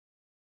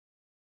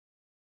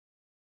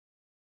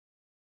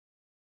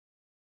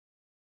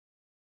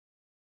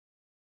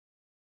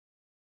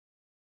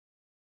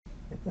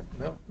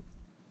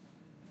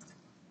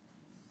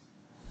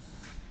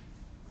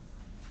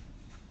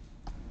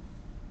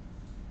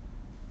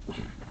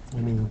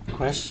Any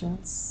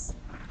questions?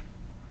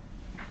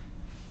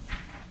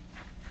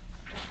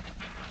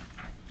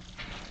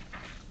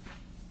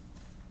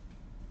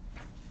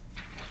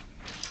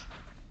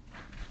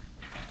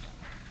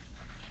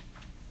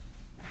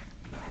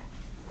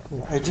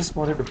 I just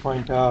wanted to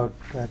point out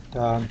that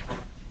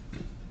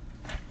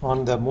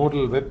on the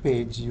Moodle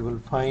webpage you will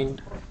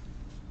find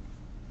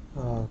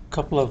a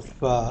couple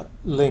of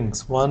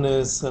links. One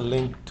is a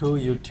link to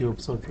YouTube.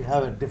 So if you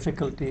have a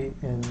difficulty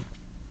in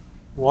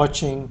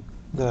watching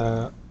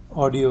the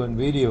audio and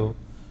video,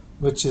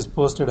 which is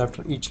posted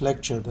after each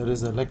lecture, there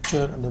is a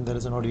lecture and then there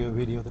is an audio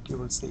video that you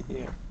will see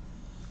here.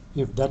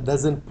 If that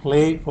doesn't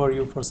play for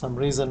you for some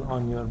reason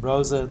on your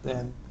browser,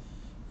 then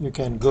you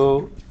can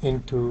go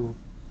into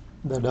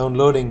the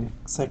downloading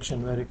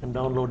section where you can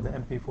download the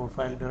MP4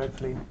 file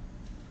directly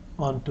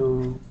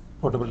onto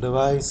portable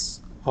device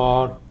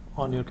or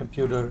on your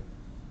computer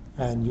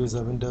and use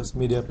a Windows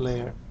media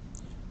player,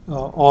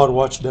 or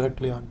watch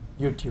directly on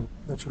YouTube.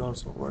 That should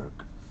also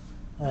work.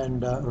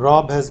 And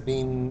Rob has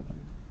been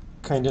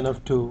kind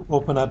enough to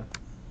open up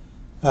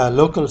a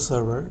local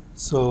server.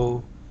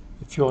 So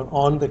if you're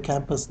on the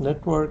campus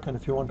network and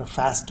if you want a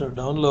faster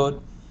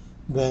download,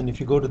 then if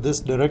you go to this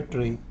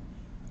directory,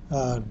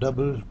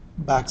 /CHE-server,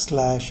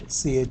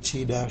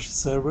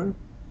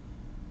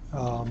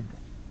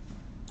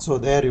 so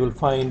there you will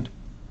find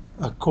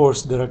a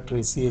course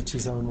directory, CHE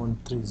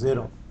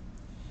 7130.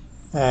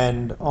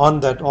 And on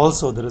that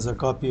also there is a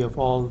copy of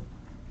all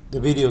the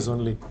videos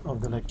only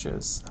of the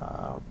lectures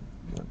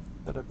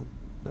that have been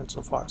done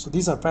so far. So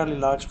these are fairly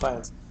large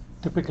files,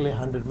 typically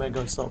 100 meg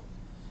or so.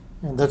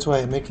 And that's why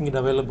I'm making it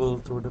available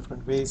through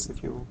different ways.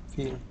 If you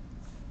feel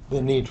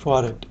the need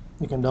for it,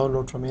 you can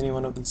download from any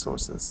one of these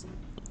sources.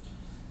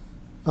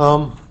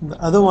 The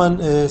other one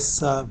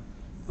is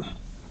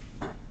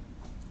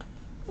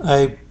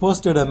I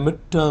posted a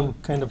midterm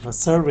kind of a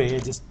survey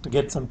just to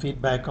get some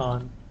feedback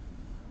on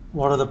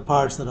what are the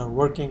parts that are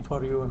working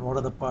for you and what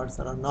are the parts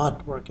that are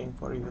not working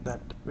for you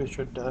that we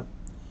should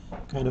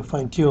kind of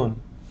fine-tune.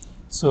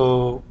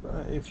 So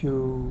if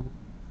you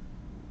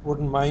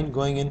wouldn't mind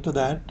going into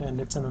that,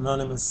 and it's an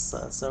anonymous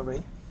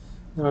survey,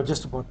 there are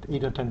just about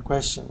 8 or 10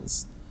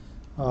 questions.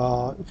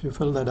 If you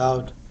fill that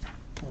out,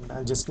 and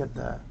I'll just get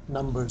the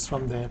numbers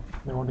from there.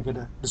 I want to get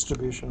a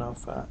distribution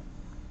of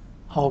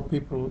how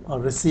people are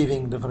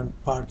receiving different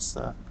parts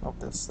of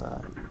this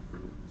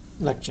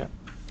lecture.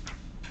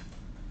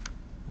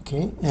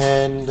 Okay,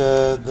 and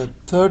the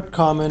third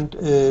comment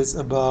is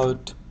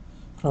about,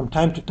 from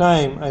time to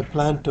time, I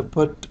plan to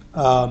put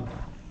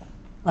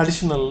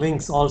additional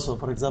links also.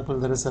 For example,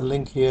 there is a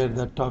link here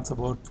that talks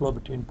about flow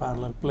between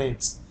parallel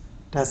plates.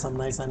 It has some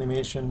nice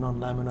animation on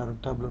laminar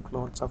and tubular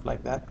flow and stuff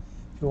like that.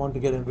 If you want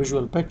to get a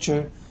visual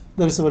picture,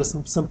 there is a very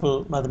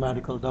simple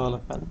mathematical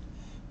development.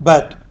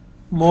 But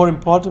more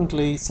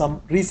importantly,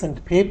 some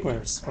recent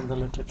papers from the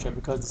literature,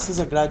 because this is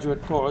a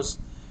graduate course,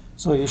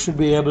 so you should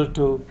be able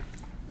to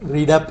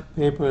read up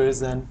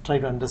papers and try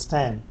to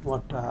understand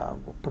what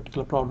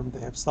particular problem they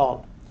have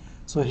solved.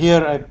 So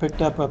here I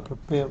picked up a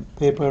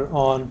paper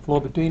on flow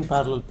between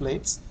parallel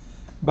plates,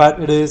 but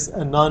it is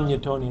a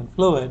non-Newtonian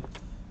fluid,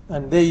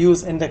 and they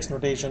use index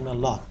notation a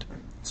lot.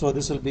 So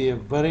this will be a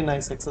very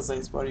nice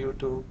exercise for you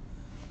to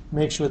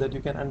make sure that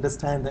you can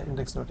understand the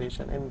index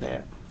notation in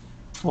there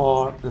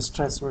for the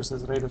stress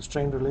versus rate of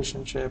strain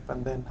relationship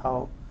and then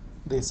how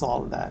they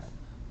solve that.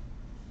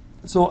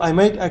 So I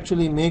might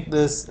actually make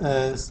this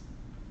as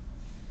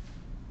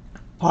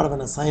part of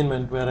an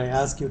assignment where I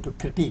ask you to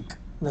critique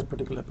that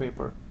particular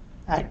paper,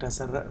 act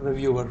as a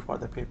reviewer for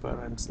the paper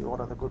and see what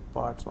are the good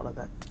parts, what are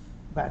the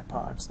bad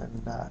parts,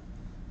 and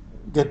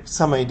get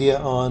some idea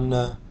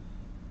on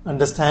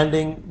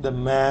understanding the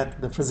math,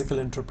 the physical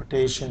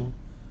interpretation,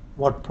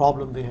 what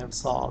problem they have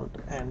solved,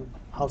 and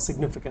how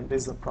significant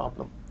is the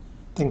problem.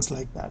 Things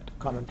like that,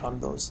 comment on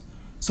those.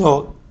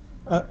 So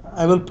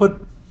I will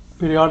put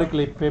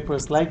periodically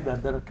papers like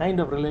that that are kind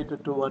of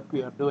related to what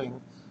we are doing,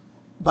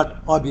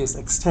 but obvious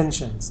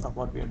extensions of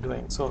what we are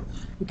doing. So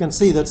you can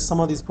see that some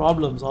of these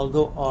problems,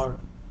 although are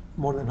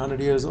more than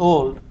 100 years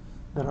old,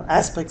 there are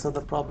aspects of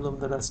the problem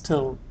that are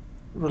still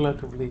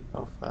relatively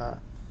of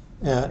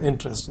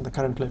interest in the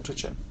current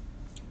literature.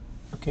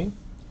 Okay?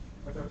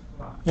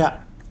 Yeah.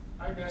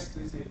 I guess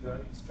this is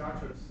the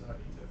instructor's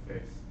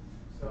interface.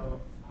 So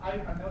I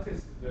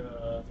noticed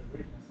the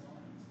weakness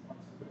on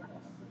the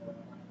interface.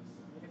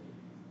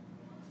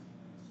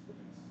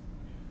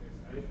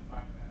 I didn't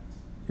find that.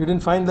 You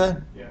didn't find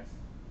that? Yes.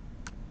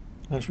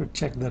 I should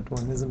check that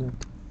one, isn't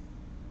it?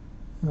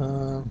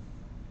 What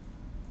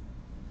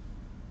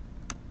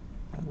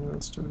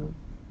else to do?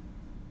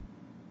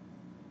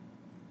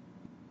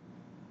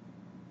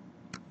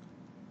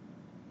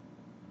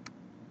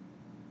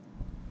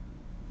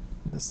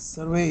 The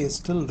survey is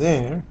still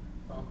there.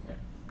 Okay.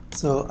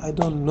 So I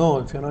don't know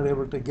if you're not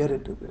able to get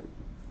it.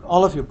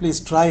 All of you, please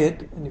try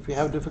it. And if you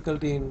have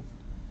difficulty in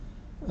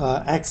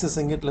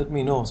accessing it, let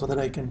me know so that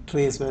I can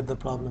trace where the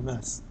problem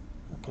is.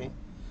 Okay.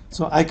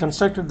 So I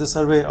constructed the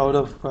survey out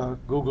of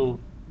Google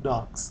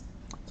Docs.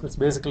 So it's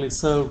basically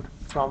served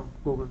from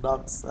Google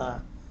Docs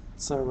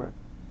server,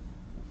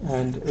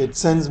 and it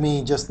sends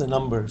me just the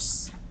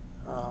numbers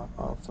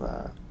of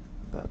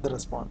the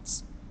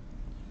response.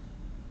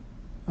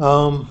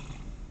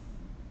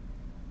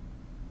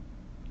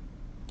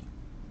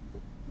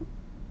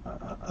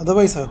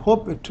 Otherwise, I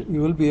hope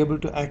you will be able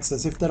to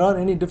access. If there are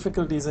any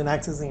difficulties in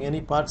accessing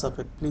any parts of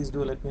it, please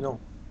do let me know.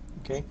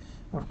 Okay.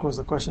 Of course,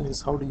 the question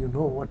is, how do you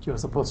know what you're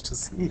supposed to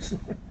see?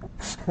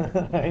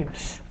 Right.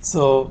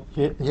 So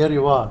here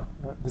you are.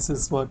 This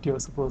is what you're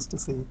supposed to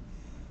see.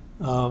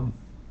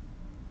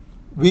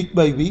 Week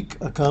by week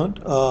account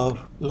of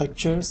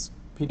lectures,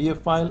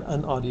 PDF file,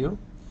 and audio,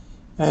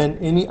 and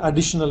any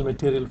additional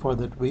material for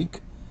that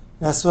week,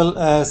 as well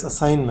as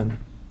assignment.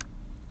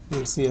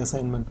 You'll see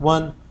assignment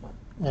 1.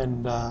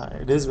 And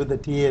it is with the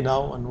TA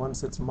now, and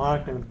once it's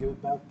marked, I will give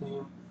it back to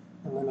you,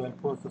 and then I'll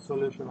post the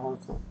solution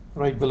also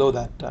right below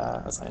that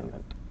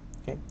assignment.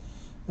 Okay,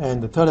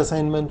 and the third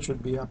assignment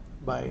should be up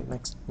by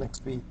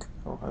next week.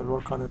 I'll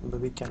work on it on the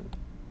weekend.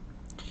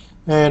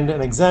 And an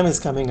exam is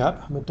coming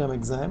up, midterm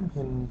exam,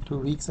 in 2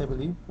 weeks, I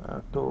believe,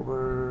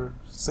 October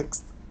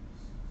 6th.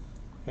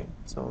 Okay,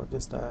 so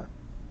just a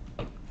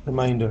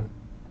reminder.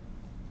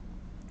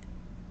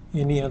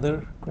 Any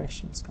other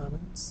questions,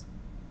 comments?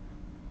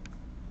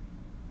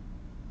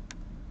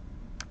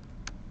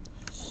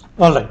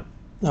 All right.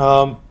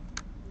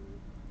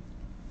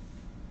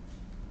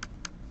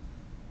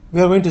 We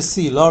are going to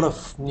see a lot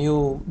of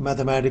new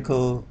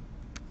mathematical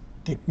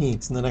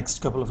techniques in the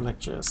next couple of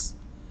lectures.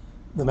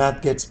 The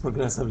math gets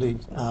progressively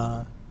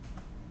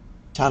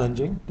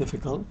challenging,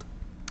 difficult.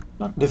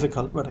 Not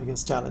difficult, but I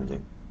guess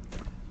challenging.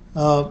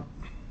 In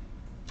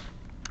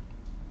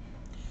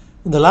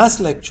the last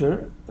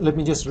lecture, let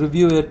me just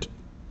review it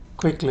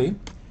quickly.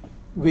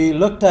 We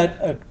looked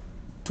at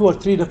 2 or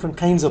 3 different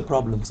kinds of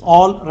problems,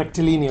 all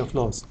rectilinear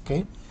flows.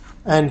 Okay,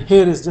 and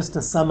here is just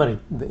a summary.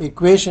 The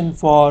equation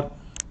for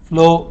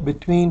flow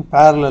between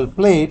parallel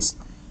plates,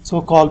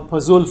 so-called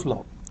Poiseuille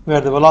flow, where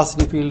the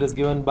velocity field is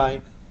given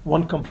by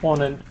one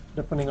component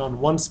depending on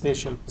one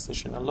spatial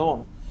position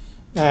alone,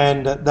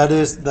 and that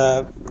is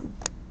the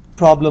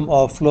problem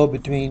of flow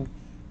between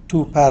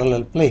 2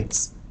 parallel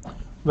plates.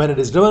 When it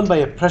is driven by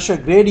a pressure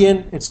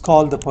gradient, it's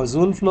called the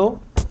Poiseuille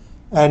flow,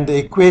 and the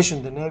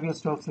equation, the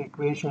Navier-Stokes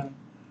equation,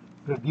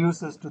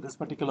 reduces to this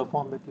particular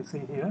form that you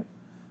see here,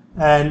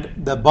 and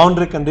the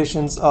boundary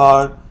conditions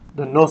are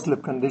the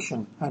no-slip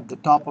condition at the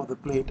top of the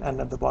plate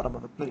and at the bottom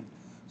of the plate.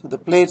 So the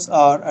plates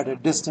are at a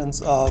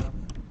distance of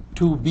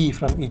 2b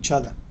from each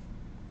other.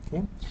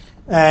 Okay,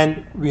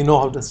 and we know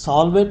how to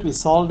solve it. We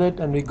solved it,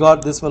 and we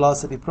got this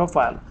velocity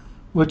profile,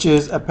 which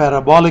is a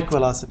parabolic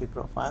velocity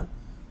profile.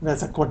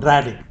 That's a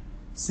quadratic,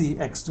 c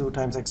x2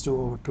 times x2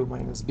 over 2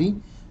 minus b.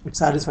 It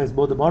satisfies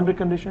both the boundary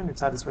condition, it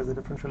satisfies the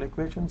differential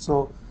equation,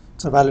 so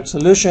it's a valid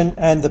solution,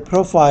 and the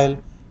profile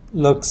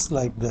looks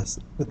like this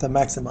with the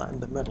maxima in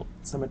the middle,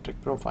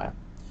 symmetric profile.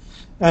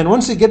 And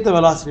once we get the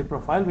velocity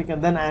profile, we can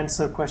then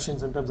answer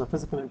questions in terms of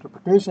physical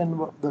interpretation.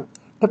 The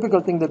typical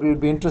thing that we would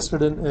be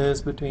interested in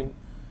is between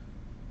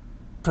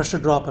pressure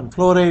drop and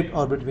flow rate,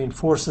 or between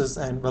forces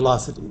and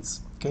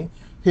velocities. Okay,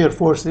 here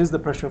force is the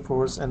pressure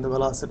force and the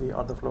velocity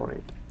or the flow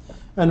rate.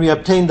 And we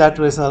obtain that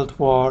result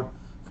for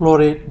flow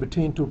rate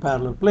between 2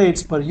 parallel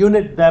plates per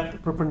unit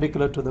depth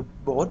perpendicular to the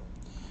board.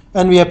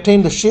 And we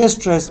obtain the shear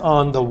stress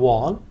on the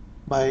wall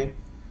by,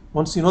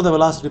 once you know the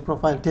velocity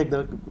profile, take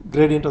the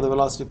gradient of the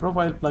velocity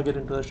profile, plug it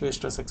into the shear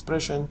stress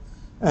expression,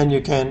 and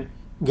you can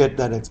get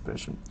that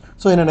expression.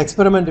 So in an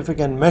experiment, if we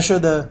can measure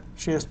the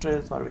shear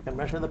stress, or we can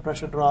measure the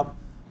pressure drop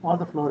or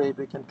the flow rate,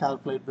 we can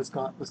calculate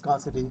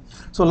viscosity.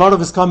 So a lot of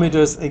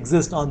viscometers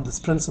exist on this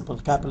principle: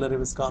 capillary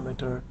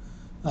viscometer,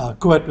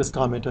 Couette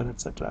viscometer,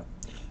 etc.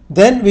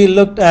 Then we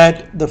looked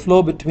at the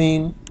flow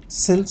between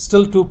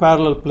still 2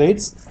 parallel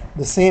plates,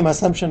 the same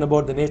assumption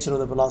about the nature of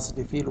the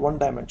velocity field,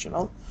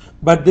 one-dimensional,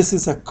 but this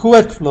is a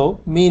Couette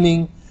flow,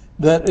 meaning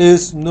there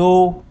is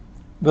no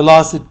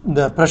velocity,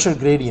 the pressure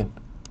gradient.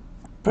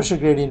 Pressure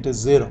gradient is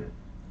 0.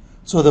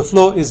 So the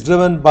flow is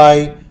driven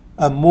by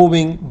a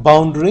moving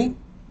boundary.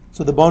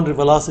 So the boundary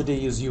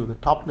velocity is u. The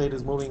top plate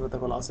is moving with the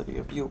velocity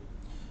of u,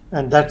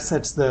 and that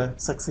sets the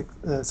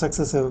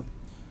successive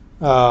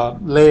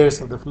layers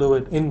of the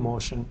fluid in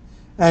motion.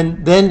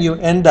 And then you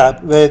end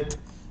up with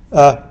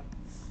a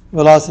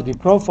velocity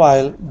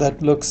profile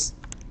that looks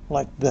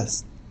like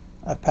this,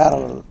 a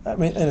parallel,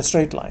 in a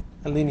straight line,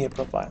 a linear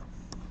profile.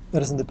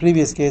 Whereas in the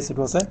previous case, it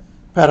was a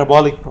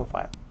parabolic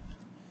profile.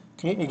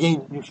 Okay,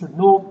 again, you should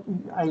know,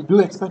 I do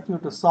expect you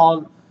to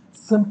solve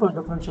simple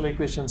differential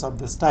equations of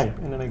this type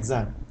in an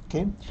exam.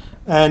 Okay,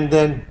 and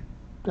then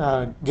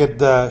get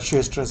the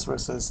shear stress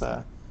versus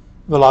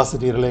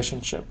velocity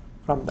relationship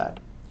from that.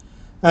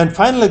 And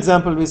final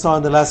example we saw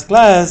in the last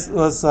class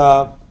was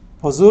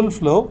Poiseuille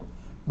flow,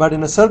 but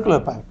in a circular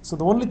pipe. So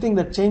the only thing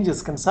that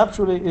changes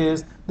conceptually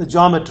is the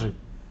geometry.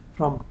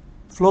 From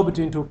flow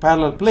between 2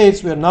 parallel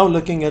plates, we are now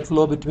looking at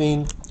flow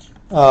between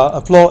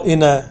a flow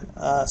in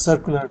a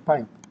circular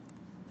pipe.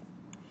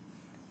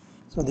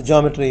 So the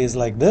geometry is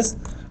like this.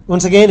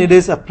 Once again, it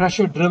is a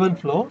pressure-driven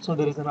flow, so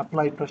there is an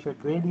applied pressure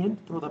gradient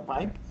through the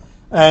pipe,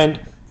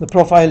 and the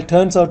profile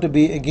turns out to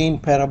be again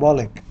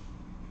parabolic.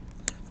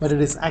 But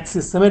it is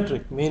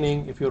axisymmetric,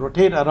 meaning if you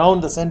rotate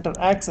around the center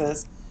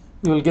axis,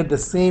 you will get the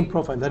same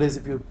profile. That is,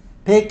 if you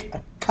take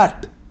a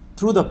cut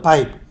through the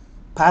pipe,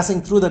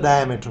 passing through the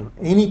diameter,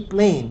 any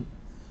plane,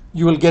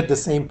 you will get the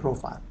same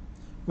profile.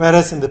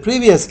 Whereas in the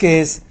previous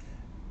case,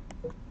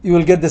 you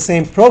will get the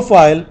same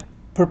profile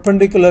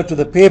perpendicular to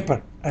the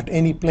paper at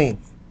any plane.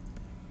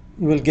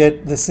 You will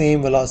get the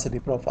same velocity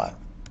profile.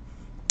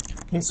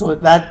 Okay, so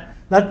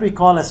that we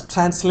call as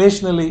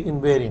translationally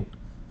invariant.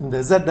 In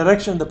the z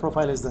direction, the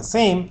profile is the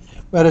same,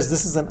 whereas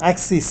this is an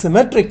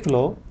axisymmetric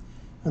flow.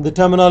 And the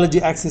terminology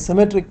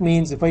axisymmetric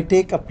means if I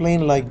take a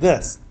plane like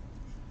this,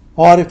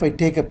 or if I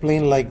take a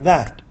plane like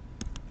that,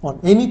 on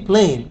any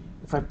plane,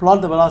 if I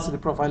plot the velocity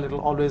profile, it will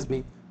always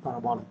be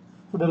parabolic.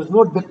 So there is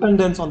no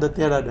dependence on the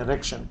theta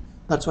direction.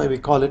 That's why we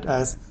call it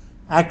as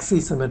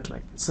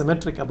axisymmetric,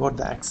 symmetric about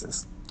the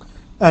axis.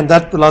 And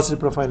that velocity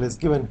profile is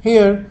given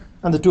here,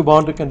 and the two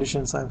boundary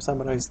conditions I've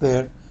summarized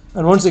there.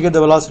 And once you get the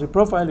velocity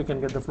profile, you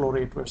can get the flow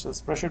rate versus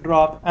pressure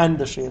drop and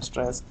the shear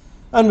stress.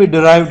 And we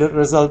derived a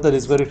result that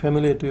is very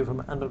familiar to you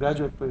from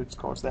undergraduate fluids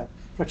course, that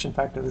friction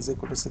factor is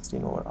equal to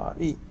 16 over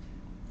RE.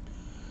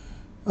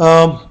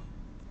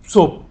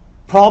 So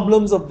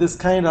problems of this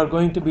kind are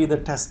going to be the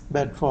test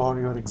bed for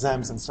your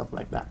exams and stuff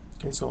like that.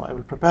 Okay, so I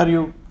will prepare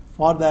you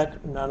for that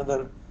in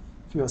another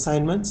few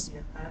assignments.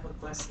 Yeah, I have a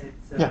question.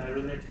 It's Yeah.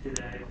 related to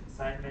the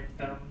assignment.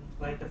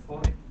 Like the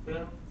falling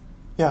film,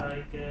 Yeah.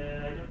 like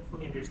I don't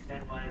fully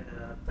understand why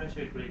the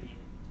pressure gradient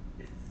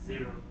is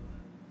 0.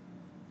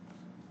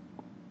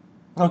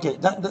 Okay,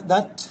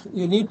 that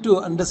you need to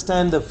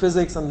understand the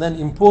physics and then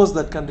impose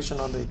that condition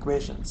on the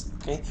equations.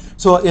 Okay,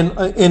 so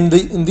in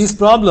these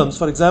problems,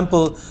 for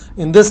example,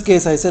 in this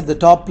case, I said the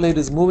top plate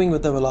is moving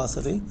with a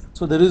velocity,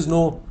 so there is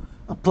no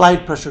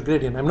applied pressure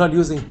gradient. I'm not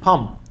using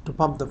pump to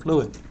pump the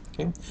fluid.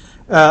 Okay,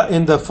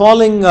 in the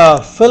falling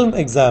film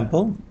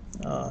example,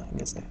 I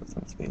guess I have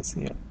some space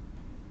here.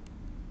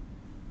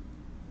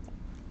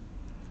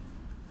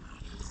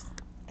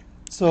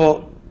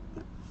 So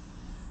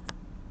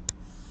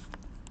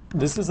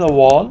this is a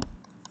wall,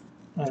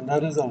 and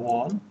that is a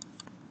wall,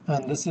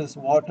 and this is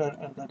water,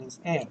 and that is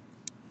air.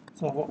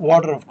 So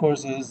water, of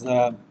course, is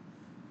kind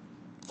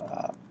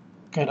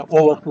of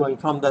overflowing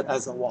from that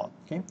as a wall.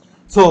 Okay,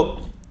 so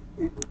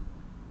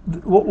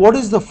what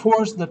is the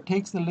force that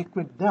takes the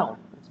liquid down?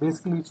 It's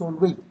basically its own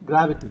weight,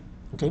 gravity.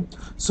 Okay,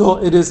 so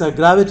it is a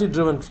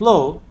gravity-driven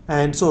flow,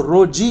 and so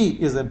rho g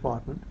is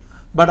important,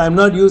 but I'm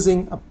not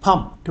using a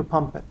pump to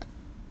pump it.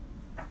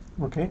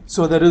 Okay,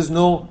 so there is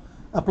no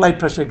applied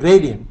pressure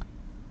gradient,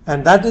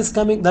 and that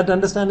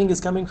understanding is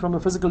coming from a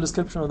physical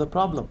description of the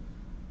problem.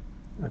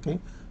 Okay,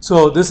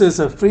 so this is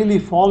a freely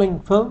falling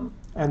film,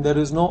 and there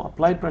is no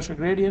applied pressure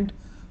gradient,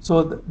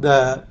 so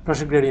the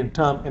pressure gradient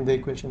term in the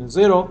equation is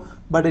 0,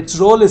 but its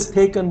role is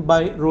taken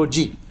by rho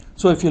g.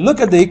 So if you look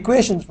at the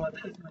equations for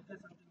this, something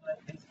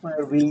like d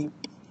square v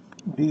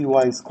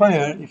dy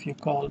square, if you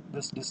call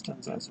this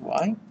distance as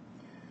y,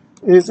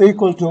 is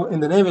equal to, in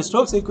the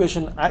Navier-Stokes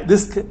equation,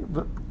 this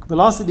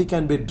velocity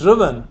can be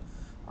driven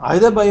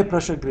either by a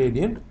pressure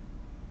gradient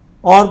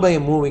or by a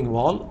moving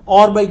wall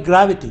or by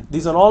gravity.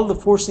 These are all the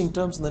forcing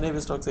terms in the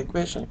Navier-Stokes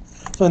equation.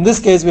 So in this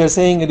case, we are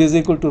saying it is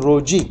equal to rho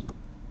g.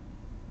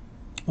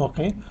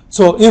 Okay,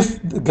 so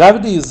if the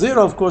gravity is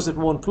 0, of course it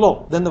won't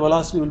flow. Then the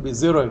velocity will be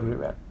 0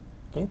 everywhere.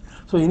 Okay,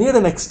 so you need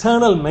an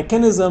external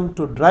mechanism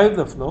to drive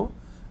the flow,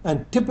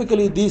 and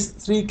typically these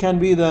three can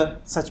be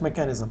such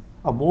mechanism: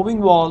 a moving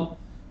wall,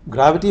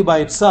 gravity by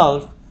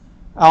itself,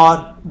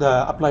 or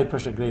the applied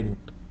pressure gradient.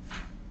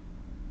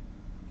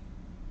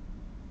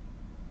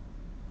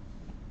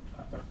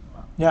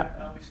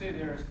 Yeah. We say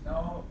there is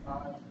no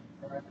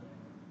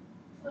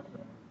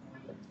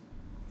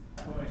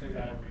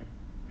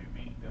we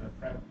mean the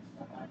pressure.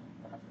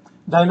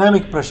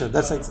 Dynamic pressure.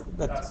 That's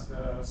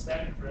the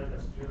static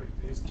pressure still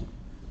exists.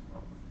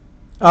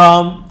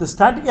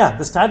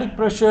 The static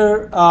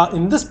pressure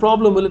in this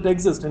problem, will it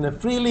exist in a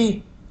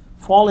freely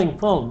falling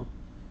film?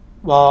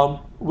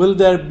 Will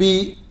there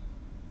be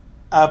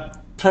a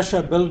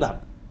pressure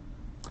buildup?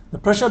 The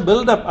pressure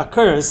buildup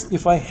occurs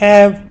if I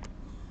have,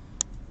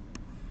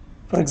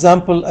 for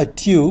example, a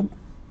tube,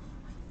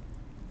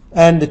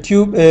 and the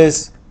tube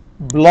is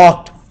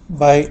blocked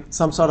by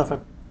some sort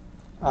of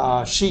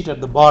a sheet at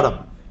the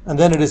bottom, and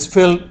then it is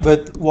filled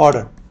with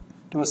water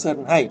to a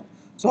certain height.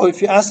 So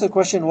if you ask the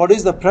question, what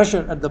is the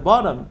pressure at the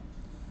bottom,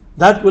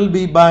 that will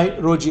be by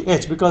rho g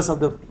h because of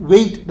the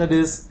weight that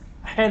is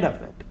ahead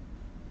of it.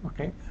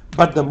 Okay,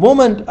 but the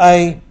moment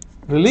I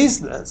release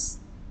this,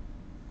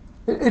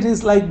 it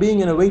is like being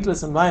in a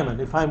weightless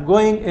environment. If I'm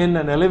going in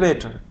an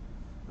elevator,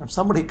 if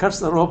somebody cuts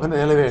the rope in the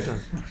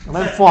elevator and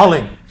I'm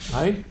falling,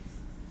 right?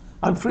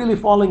 I'm freely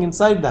falling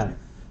inside that.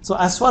 So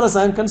as far as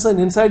I'm concerned,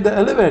 inside the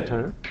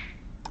elevator,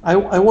 I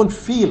won't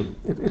feel.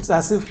 It's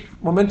as if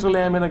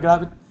momentarily I'm in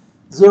a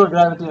zero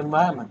gravity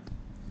environment.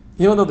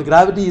 Even though the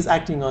gravity is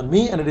acting on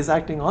me and it is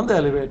acting on the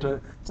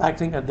elevator, it's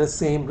acting at the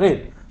same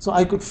rate. So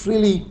I could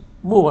freely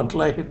move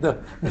until I hit the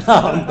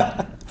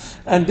ground.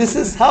 And this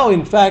is how,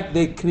 in fact,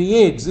 they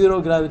create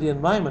zero gravity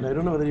environment. I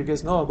don't know whether you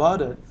guys know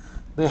about it.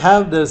 They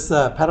have this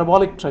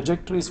parabolic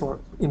trajectories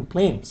in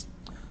planes.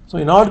 So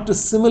in order to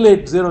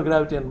simulate zero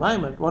gravity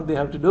environment, what they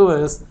have to do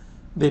is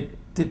they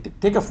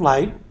take a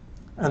flight,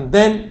 and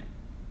then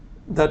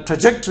the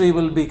trajectory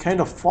will be kind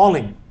of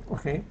falling,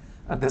 okay,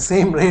 at the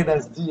same rate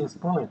as G is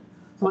pulling.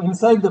 So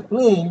inside the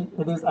plane,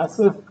 it is as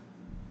if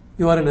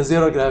you are in a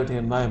zero gravity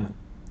environment.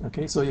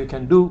 Okay, so you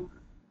can do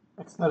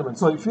experiments.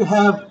 So if you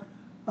have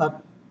a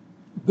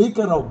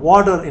beaker of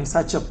water in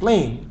such a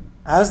plane,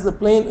 as the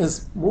plane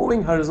is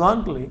moving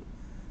horizontally,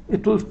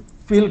 it will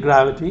feel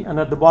gravity, and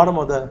at the bottom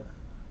of the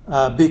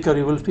beaker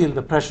you will feel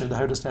the pressure, the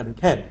hydrostatic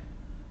head.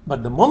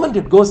 But the moment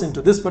it goes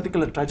into this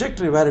particular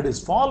trajectory where it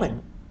is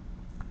falling,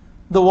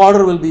 the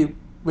water will be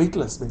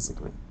weightless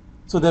basically.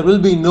 So there will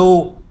be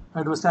no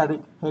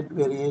hydrostatic head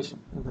variation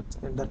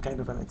in that kind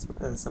of an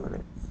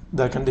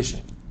the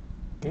condition.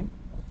 Okay,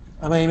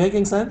 am I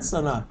making sense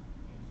or not?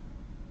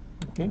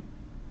 Okay.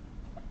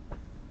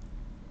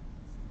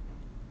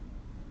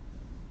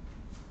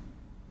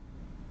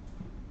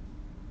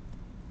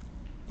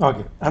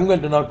 Okay, I'm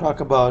going to now talk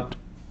about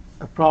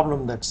a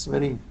problem that's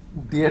very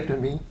dear to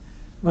me,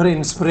 very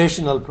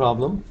inspirational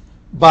problem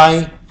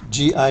by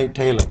G.I.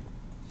 Taylor.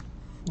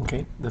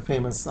 Okay, the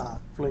famous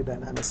fluid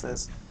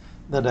dynamicist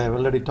that I've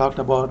already talked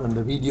about, and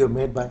the video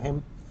made by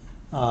him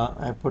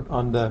I put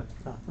on the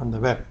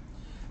web.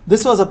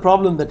 This was a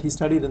problem that he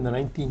studied in the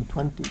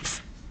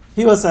 1920s.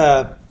 He was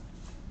I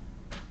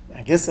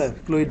guess a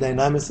fluid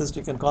dynamicist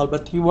you can call,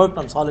 but he worked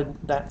on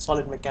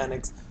solid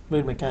mechanics,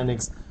 fluid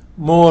mechanics,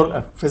 more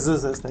a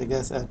physicist, I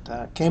guess,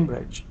 at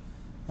Cambridge,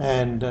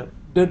 and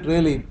did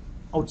really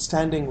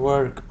outstanding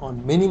work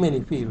on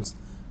many fields.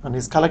 And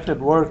his collected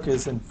work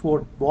is in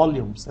 4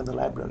 volumes in the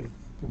library. You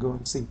can go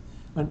and see.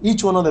 And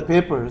each one of the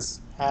papers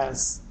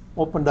has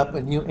opened up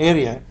a new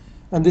area.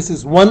 And this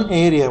is one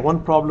area,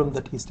 one problem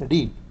that he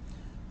studied.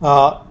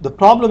 The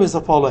problem is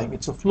the following.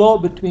 It's a flow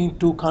between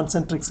 2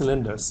 concentric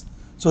cylinders.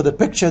 So the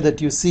picture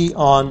that you see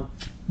on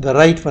the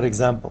right, for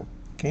example.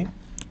 Okay.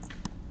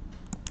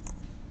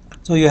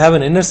 So you have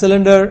an inner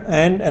cylinder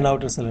and an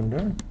outer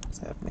cylinder. What's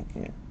happening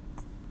here?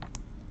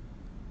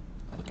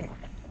 Okay.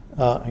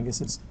 I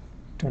guess it's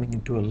turning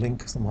into a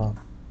link somehow.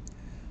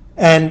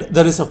 And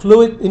there is a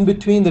fluid in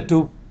between the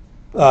 2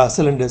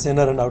 cylinders,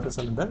 inner and outer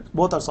cylinder.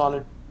 Both are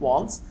solid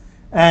walls.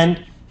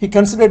 And he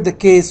considered the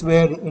case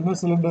where the inner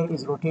cylinder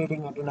is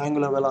rotating at an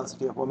angular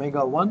velocity of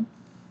omega 1.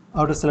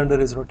 Outer cylinder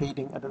is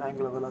rotating at an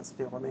angular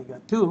velocity of omega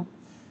 2.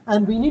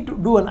 And we need to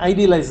do an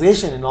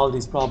idealization in all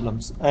these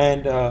problems.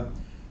 And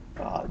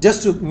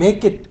just to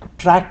make it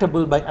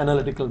tractable by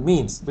analytical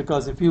means.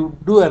 Because if you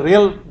do a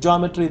real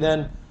geometry,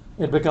 then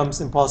it becomes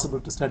impossible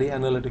to study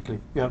analytically.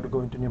 You have to go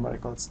into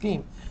numerical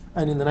scheme.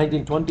 And in the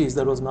 1920s,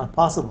 that was not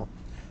possible.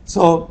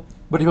 So,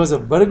 but he was a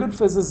very good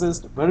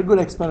physicist, very good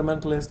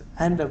experimentalist,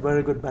 and a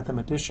very good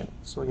mathematician.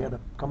 So he had a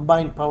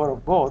combined power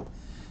of both.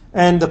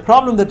 And the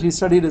problem that he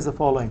studied is the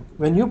following.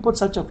 When you put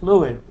such a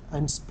fluid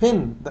and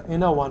spin the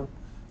inner one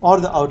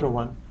or the outer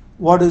one,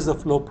 what does the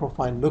flow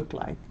profile look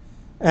like?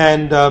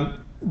 And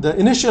the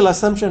initial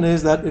assumption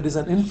is that it is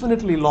an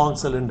infinitely long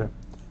cylinder.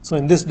 So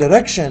in this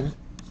direction,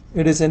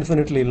 it is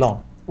infinitely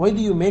long. Why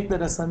do you make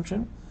that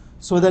assumption?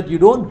 So that you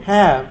don't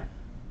have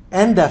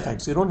end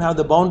effects, you don't have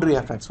the boundary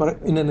effects. For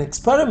in an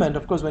experiment,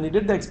 of course, when he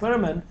did the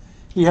experiment,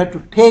 he had to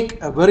take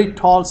a very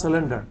tall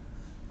cylinder.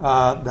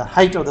 The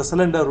height of the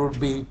cylinder would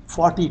be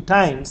 40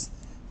 times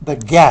the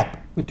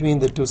gap between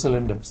the 2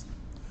 cylinders,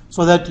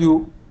 so that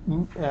you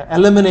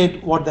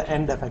eliminate what the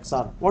end effects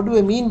are. What do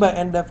I mean by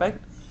end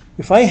effect?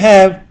 If I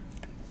have,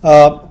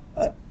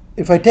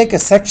 if I take a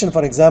section,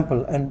 for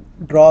example, and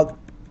draw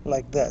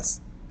like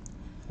this.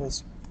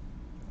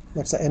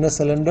 That's the inner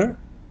cylinder.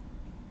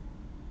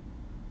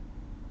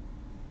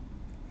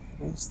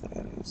 Where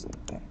is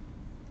it there?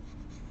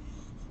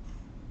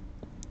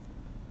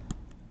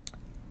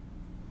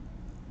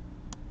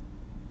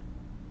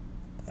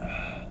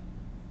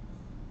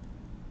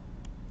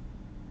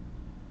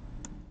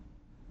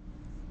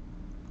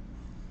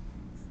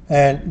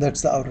 And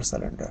that's the outer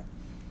cylinder.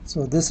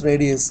 So this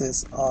radius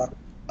is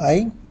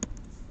Ri,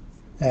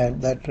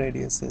 and that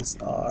radius is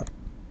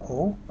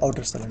Ro,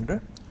 outer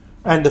cylinder.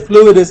 And the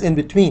fluid is in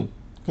between.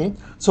 Okay,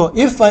 so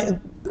if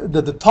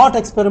the thought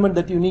experiment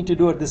that you need to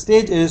do at this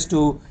stage is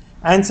to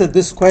answer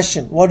this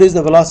question: what is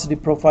the velocity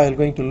profile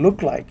going to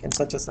look like in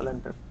such a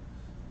cylinder?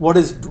 What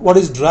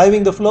is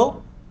driving the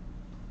flow?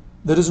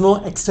 There is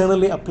no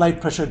externally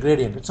applied pressure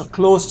gradient. It's a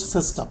closed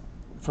system.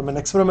 From an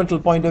experimental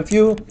point of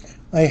view,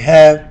 I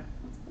have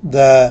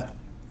the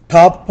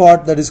top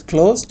part that is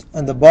closed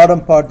and the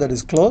bottom part that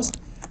is closed,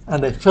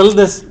 and I fill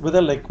this with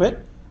a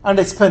liquid and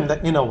I spin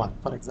the inner one,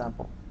 for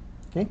example.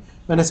 Okay.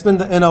 When I spin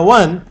the inner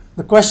one,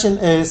 the question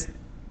is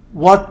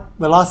what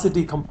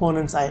velocity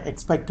components I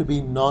expect to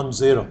be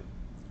non-zero.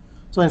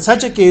 So in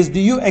such a case, do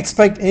you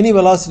expect any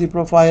velocity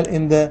profile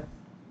in the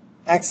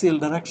axial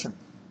direction?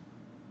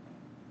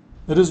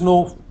 There is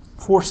no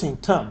forcing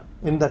term.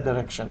 in that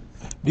direction.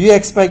 Do you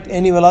expect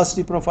any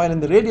velocity profile in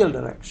the radial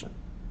direction?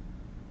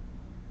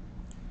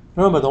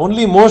 Remember, the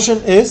only motion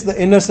is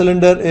the inner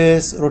cylinder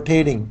is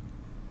rotating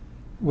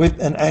with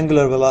an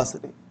angular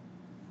velocity.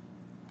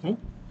 Okay?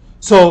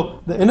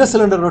 So the inner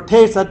cylinder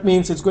rotates, that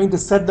means it's going to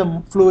set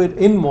the fluid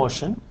in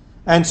motion,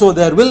 and so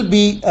there will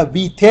be a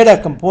v theta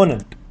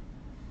component,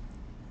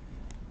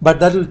 but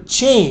that will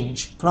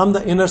change from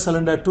the inner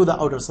cylinder to the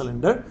outer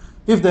cylinder.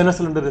 If the inner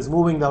cylinder is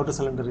moving, the outer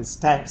cylinder is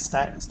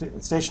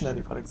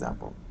stationary, for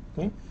example.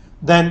 Okay?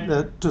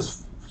 Then to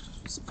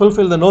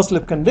fulfill the no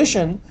slip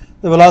condition,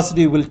 the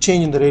velocity will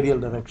change in the radial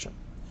direction.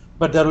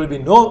 But there will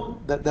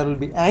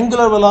be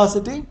angular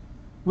velocity,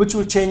 which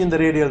will change in the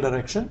radial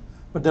direction,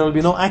 but there will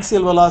be no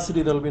axial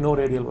velocity, there will be no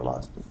radial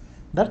velocity.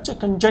 That's a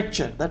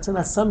conjecture, that's an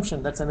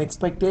assumption, that's an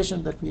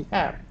expectation that we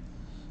have.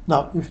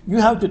 Now, if you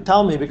have to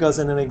tell me, because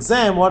in an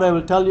exam, what I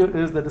will tell you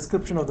is the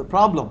description of the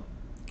problem,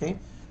 okay?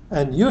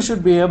 And you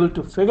should be able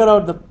to figure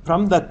out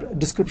from that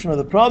description of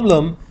the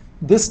problem,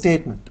 this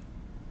statement.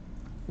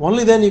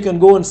 Only then you can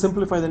go and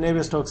simplify the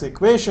Navier-Stokes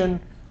equation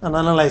and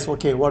analyze,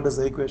 okay, what does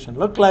the equation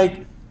look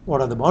like?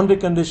 What are the boundary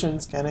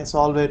conditions? Can I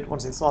solve it?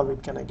 Once I solve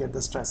it, can I get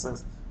the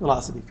stresses,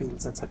 velocity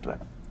fields, etc.?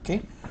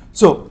 Okay.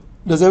 So,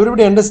 does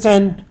everybody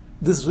understand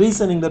this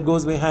reasoning that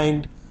goes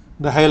behind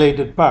the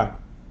highlighted part?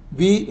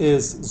 V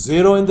is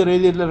 0 in the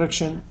radial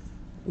direction.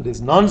 It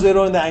is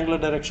non-zero in the angular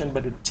direction,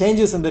 but it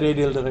changes in the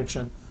radial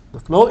direction. The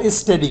flow is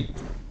steady.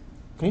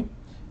 Okay.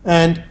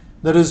 And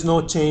there is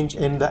no change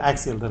in the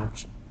axial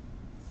direction.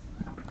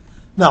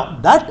 Now,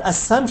 that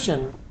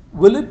assumption,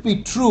 will it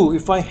be true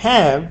if I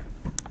have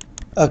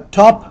a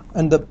top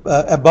and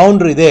a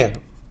boundary there?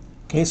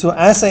 Okay, so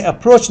as I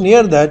approach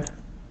near that,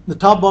 the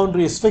top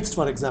boundary is fixed,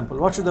 for example.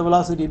 What should the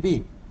velocity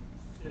be?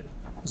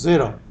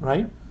 0,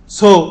 right?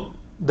 So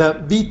the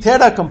v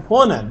theta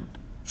component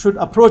should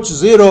approach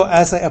 0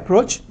 as I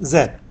approach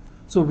z.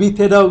 So v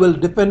theta will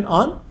depend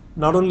on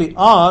not only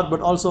r, but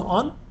also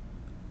on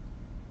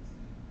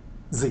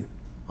z,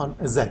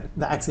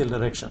 the axial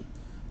direction,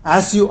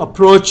 as you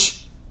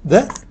approach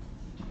the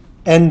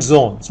end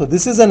zone. So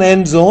this is an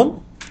end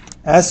zone.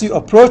 As you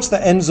approach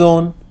the end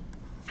zone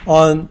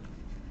on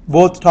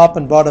both top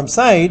and bottom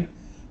side,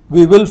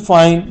 we will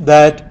find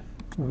that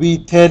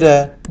v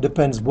theta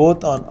depends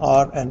both on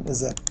r and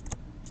z.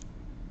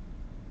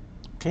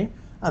 Okay,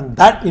 and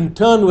that in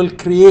turn will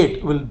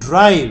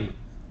drive,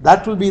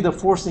 that will be the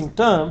forcing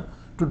term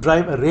to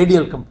drive a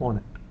radial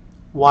component.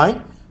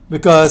 Why?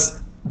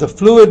 Because the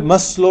fluid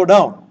must slow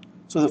down.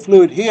 So the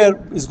fluid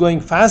here is going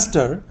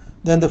faster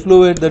than the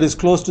fluid that is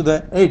close to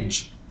the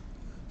edge.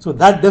 So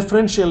that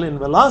differential in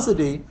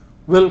velocity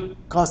will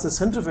cause the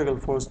centrifugal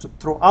force to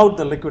throw out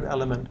the liquid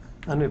element,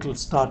 and it will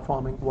start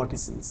forming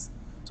vortices.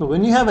 So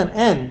when you have an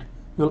end,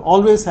 you'll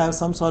always have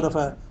some sort of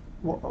a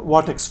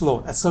vortex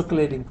flow, a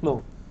circulating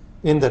flow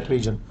in that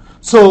region.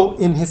 So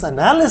in his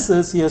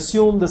analysis, he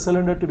assumed the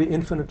cylinder to be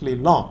infinitely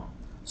long,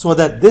 so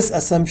that this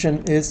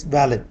assumption is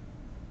valid.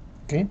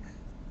 Okay,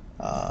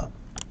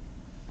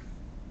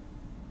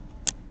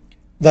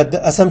 that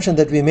the assumption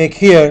that we make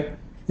here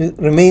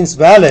remains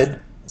valid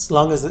as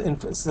long as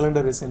the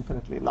cylinder is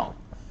infinitely long.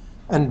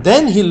 And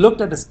then he looked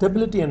at a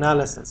stability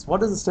analysis.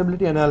 What does a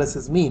stability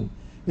analysis mean?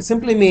 It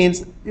simply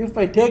means if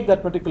I take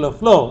that particular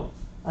flow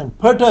and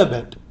perturb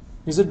it,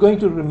 is it going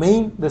to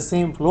remain the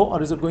same flow,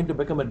 or is it going to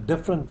become a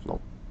different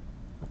flow?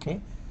 Okay,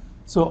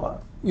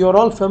 so you're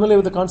all familiar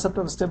with the concept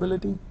of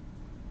stability?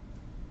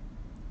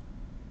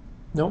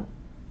 No?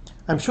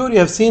 I'm sure you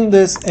have seen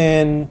this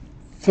in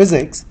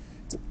physics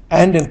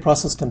and in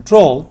process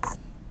control,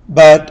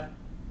 but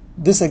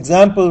this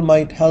example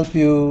might help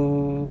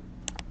you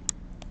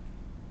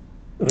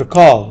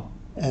recall,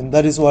 and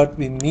that is what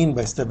we mean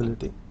by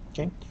stability.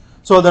 Okay,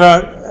 so there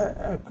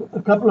are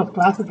a couple of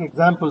classic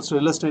examples to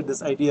illustrate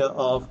this idea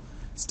of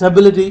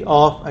stability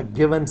of a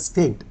given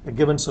state, a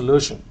given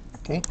solution.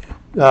 Okay,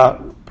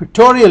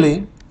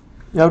 pictorially,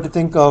 you have to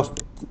think of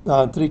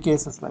 3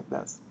 cases like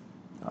this.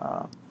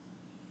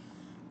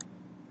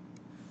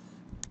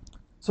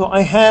 So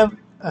I have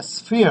a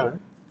sphere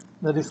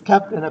that is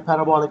kept in a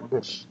parabolic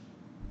dish.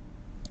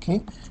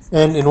 Okay,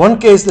 and in one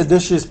case the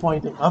dish is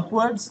pointing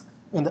upwards,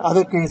 in the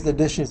other case the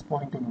dish is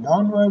pointing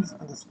downwards,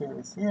 and the sphere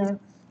is here,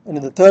 and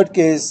in the third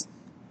case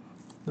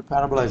the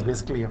parabola is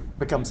basically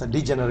becomes a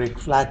degenerate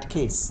flat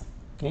case.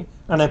 Okay,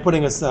 and I'm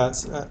putting a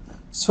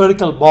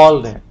spherical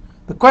ball there.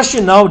 The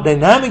question now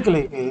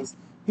dynamically is,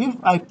 if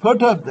I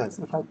perturb this,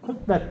 if I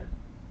put that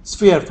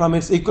sphere from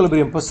its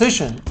equilibrium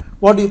position,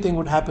 what do you think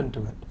would happen to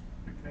it?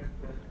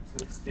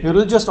 It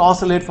will just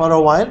oscillate for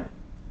a while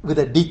with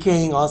a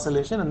decaying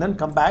oscillation and then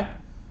come back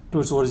to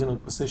its original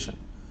position.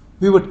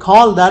 We would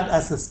call that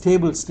as a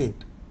stable state.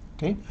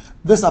 Okay,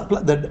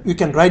 you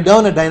can write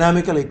down a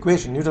dynamical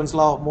equation, Newton's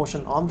law of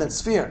motion, on that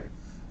sphere,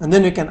 and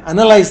then you can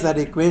analyze that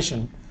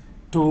equation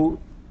to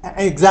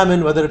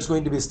examine whether it's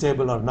going to be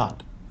stable or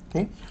not.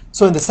 Okay,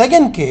 so in the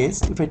second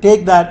case, if I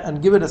take that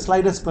and give it a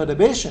slightest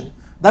perturbation,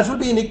 that will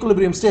be in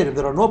equilibrium state. If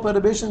there are no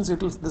perturbations,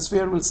 the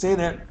sphere will stay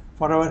there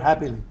forever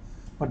happily.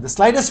 But the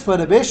slightest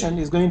perturbation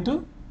is going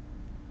to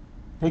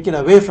take it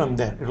away from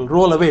there. It will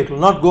roll away. It will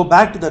not go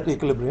back to that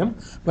equilibrium.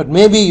 But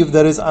maybe if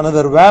there is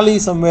another valley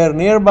somewhere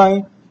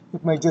nearby,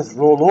 it might just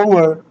roll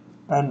over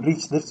and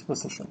reach this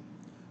position.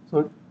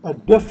 So a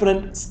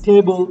different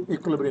stable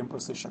equilibrium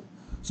position.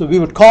 So we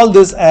would call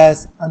this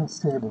as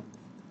unstable.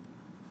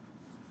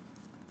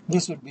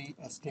 This would be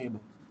a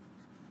stable.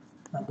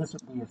 And this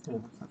would be a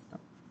stable system.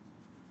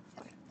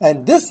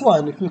 And this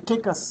one, if you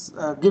take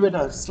give it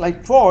a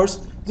slight force,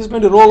 it's just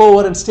going to roll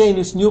over and stay in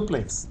its new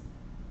place.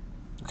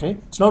 Okay?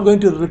 It's not going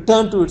to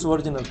return to its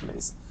original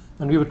place.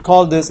 And we would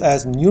call this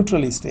as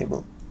neutrally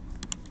stable.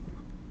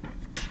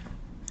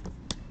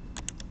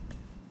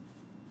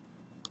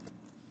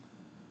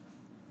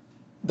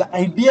 The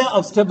idea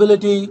of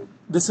stability,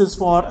 this is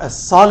for a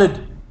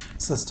solid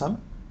system,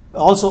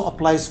 also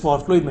applies for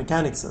fluid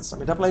mechanics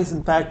system. It applies,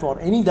 in fact, for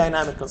any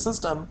dynamical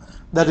system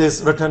that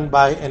is written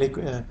by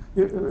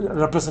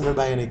represented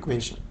by an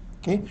equation.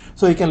 Okay,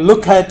 so you can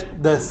look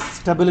at the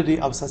stability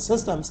of such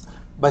systems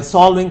by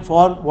solving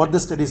for what the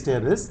steady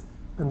state is,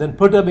 and then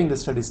perturbing the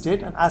steady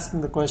state and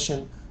asking the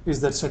question: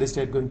 is that steady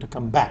state going to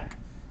come back?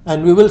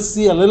 And we will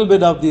see a little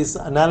bit of these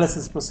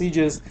analysis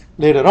procedures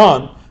later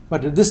on.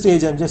 But at this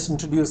stage, I'm just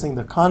introducing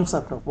the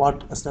concept of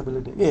what a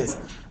stability is,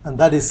 and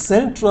that is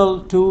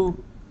central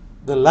to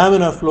the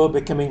laminar flow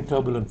becoming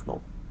turbulent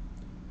flow.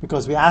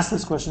 Because we asked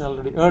this question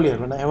already earlier.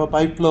 When I have a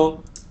pipe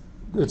flow,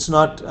 it's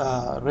not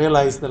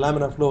realized, the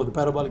laminar flow, the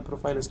parabolic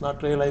profile is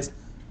not realized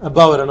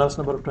above a Reynolds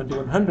number of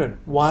 2100.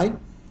 Why?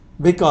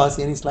 Because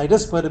any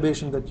slightest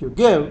perturbation that you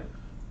give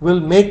will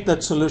make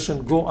that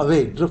solution go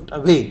away, drift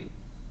away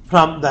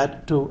from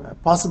that to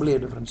possibly a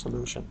different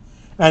solution.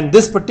 And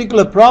this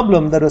particular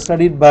problem that was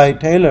studied by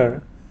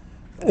Taylor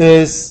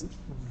is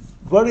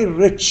very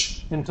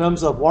rich in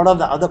terms of what are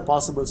the other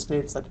possible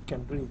states that it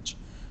can reach.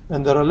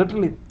 And there are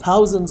literally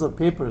thousands of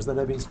papers that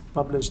have been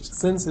published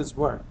since his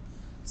work,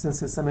 since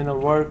his seminal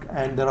work,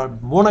 and there are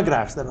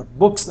monographs, there are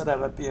books that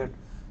have appeared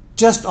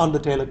just on the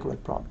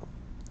Taylor-Couette problem.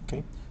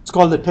 Okay? It's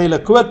called the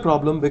Taylor-Couette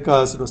problem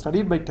because it was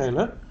studied by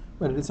Taylor,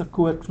 but it is a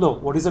Couette flow.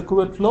 What is a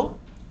Couette flow?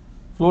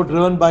 Flow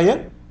driven by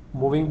a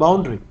moving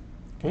boundary.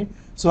 Okay?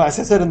 So as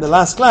I said in the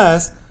last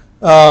class,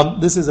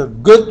 this is a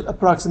good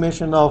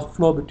approximation of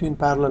flow between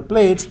parallel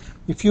plates.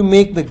 If you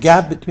make the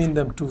gap between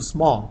them too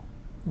small,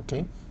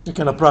 okay, you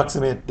can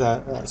approximate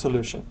the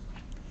solution.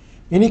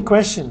 Any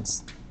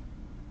questions?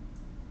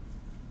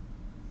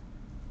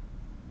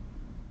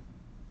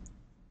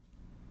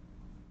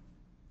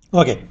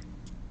 Okay.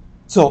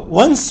 So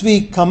once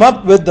we come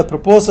up with the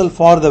proposal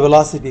for the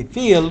velocity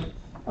field,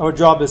 our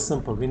job is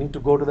simple. We need to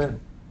go to the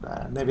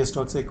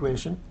Navier-Stokes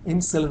equation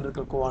in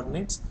cylindrical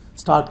coordinates,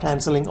 start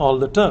cancelling all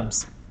the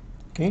terms.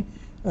 Okay,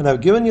 and I've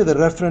given you the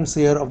reference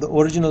here of the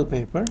original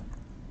paper.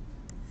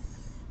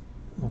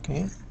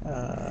 Okay,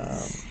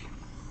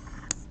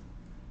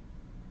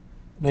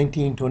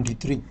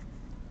 1923.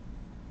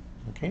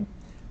 Okay,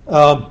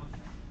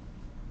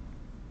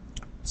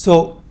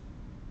 so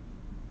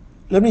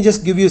let me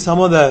just give you some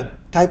of the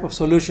type of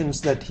solutions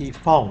that he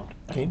found.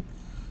 Okay,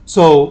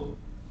 so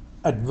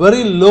at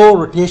very low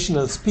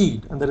rotational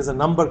speed, and there is a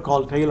number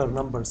called Taylor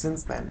number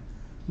since then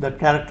that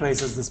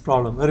characterizes this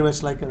problem, very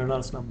much like a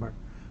Reynolds number.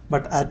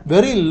 But at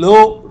very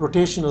low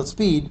rotational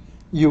speed,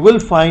 you will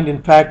find,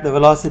 in fact, the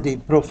velocity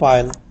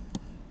profile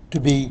to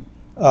be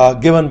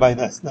given by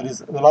this. That is,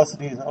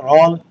 velocities are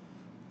all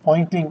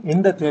pointing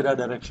in the theta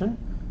direction,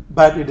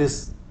 but it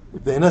is,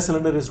 if the inner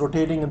cylinder is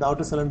rotating and the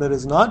outer cylinder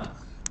is not,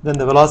 then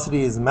the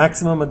velocity is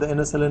maximum at the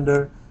inner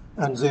cylinder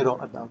and 0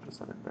 at the outer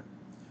cylinder.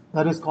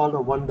 That is called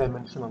a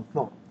one-dimensional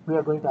flow. We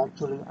are going to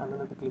actually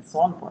analytically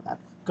solve for that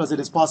because it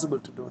is possible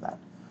to do that.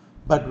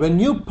 But when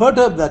you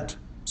perturb that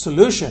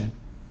solution,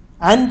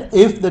 and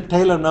if the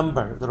Taylor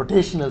number, the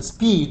rotational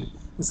speed,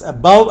 is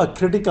above a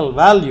critical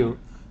value,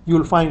 you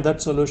will find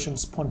that solution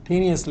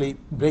spontaneously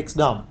breaks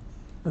down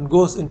and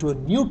goes into a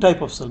new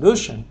type of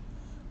solution.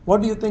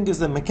 What do you think is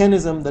the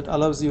mechanism that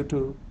allows you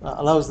to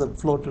allows the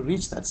flow to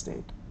reach that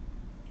state?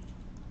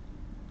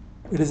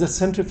 It is a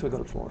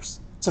centrifugal force.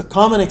 It's a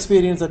common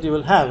experience that you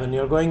will have when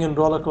you're going in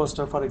roller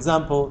coaster, for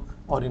example,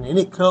 or in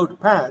any curved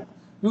path.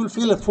 You will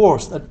feel a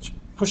force that's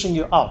pushing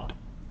you out,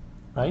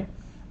 right?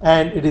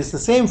 And it is the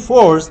same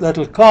force that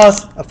will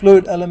cause a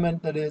fluid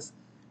element that is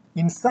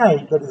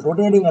inside, that is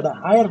rotating at a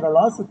higher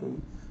velocity,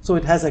 so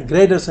it has a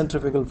greater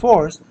centrifugal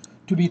force,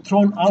 to be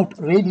thrown out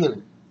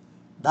radially.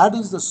 That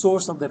is the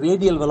source of the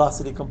radial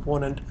velocity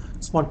component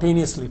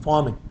spontaneously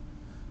forming.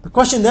 The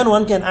question then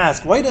one can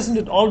ask, why doesn't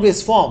it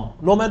always form,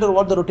 no matter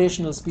what the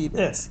rotational speed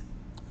is?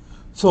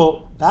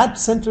 So that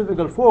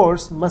centrifugal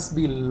force must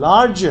be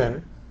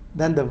larger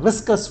than the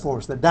viscous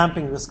force, the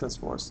damping viscous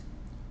force,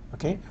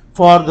 okay,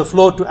 for the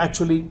flow to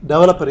actually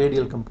develop a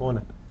radial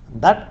component.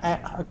 And that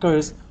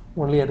occurs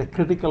only at a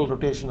critical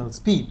rotational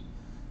speed.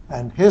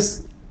 And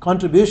his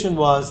contribution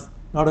was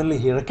not only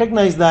he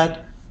recognized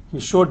that, he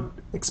showed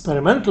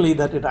experimentally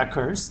that it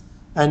occurs,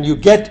 and you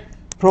get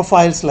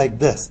profiles like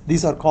this.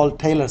 These are called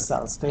Taylor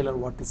cells, Taylor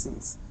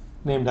vortices,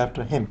 named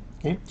after him.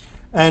 Okay?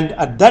 And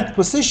at that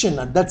position,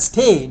 at that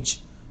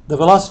stage, the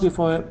velocity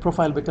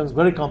profile becomes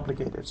very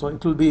complicated. So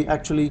it will be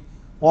actually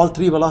all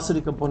three velocity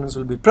components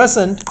will be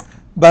present,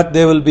 but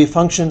they will be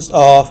functions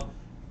of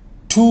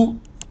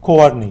two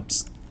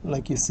coordinates,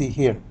 like you see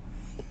here.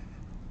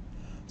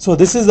 So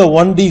this is the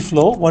 1D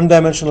flow,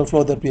 one-dimensional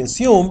flow that we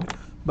assumed,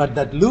 but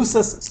that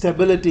loses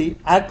stability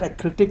at a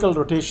critical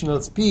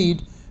rotational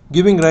speed,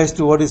 giving rise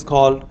to what is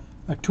called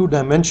a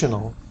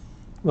two-dimensional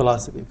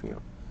velocity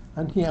field.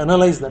 And he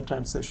analyzed that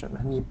transition,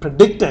 and he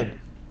predicted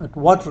at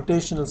what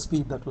rotational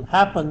speed that will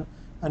happen,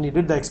 and he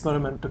did the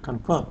experiment to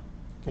confirm.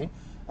 Okay?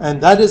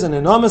 And that is an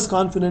enormous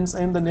confidence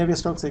in the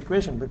Navier-Stokes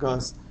equation,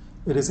 because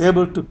it is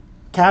able to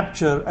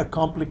capture a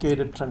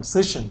complicated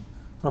transition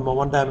from a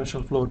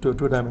one-dimensional flow to a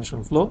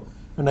two-dimensional flow,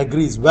 and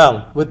agrees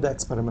well with the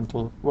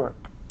experimental work.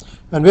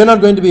 And we're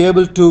not going to be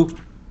able to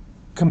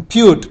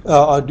compute,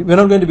 or we're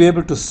not going to be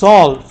able to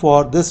solve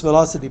for this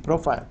velocity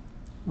profile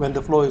when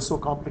the flow is so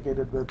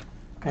complicated with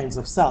kinds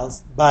of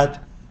cells,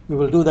 but we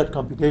will do that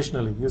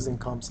computationally using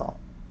COMSOL.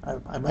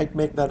 I might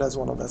make that as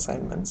one of the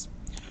assignments.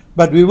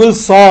 But we will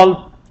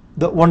solve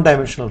the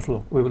one-dimensional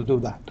flow. We will do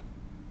that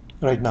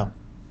right now.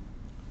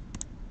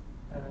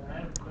 I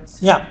have a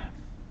question. Yeah.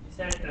 You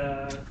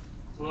said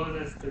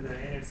closest to the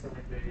inner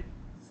cylinder,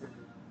 so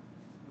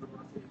the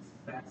velocity is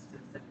faster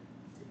than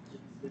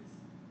it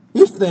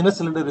If the inner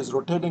cylinder is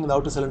rotating, the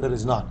outer cylinder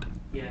is not.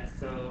 Yeah,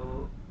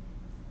 so,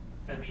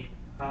 I mean,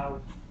 how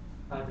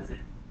does it?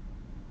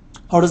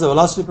 How does the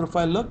velocity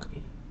profile look?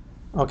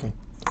 Okay.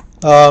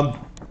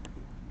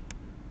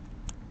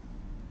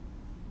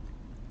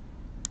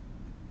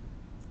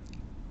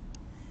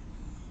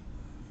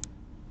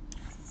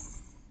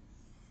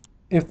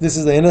 If this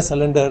is the inner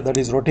cylinder that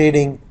is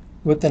rotating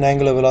with an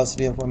angular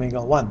velocity of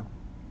omega 1,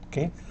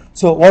 okay.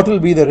 So what will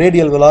be the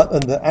radial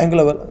the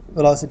angular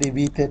velocity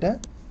v theta?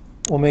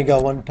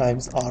 Omega 1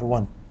 times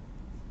r1.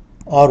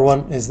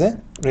 R1 is the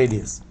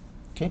radius.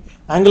 Okay.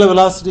 Angular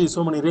velocity is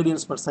so many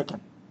radians per second,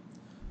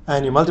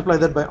 and you multiply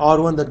that by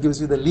r1, that gives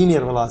you the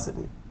linear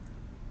velocity,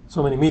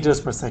 so many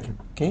meters per second.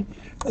 Okay.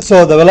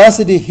 So the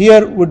velocity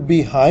here would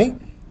be high,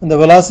 and the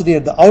velocity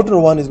at the outer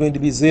one is going to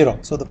be 0.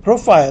 So the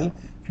profile,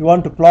 if you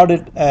want to plot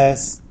it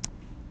as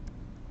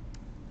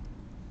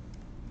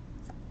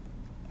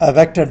a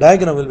vector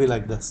diagram, will be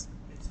like this.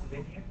 It's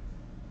linear?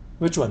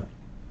 Which one?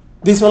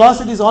 These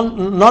velocities are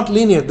not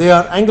linear. They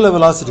are angular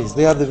velocities.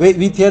 They are the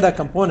v theta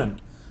component.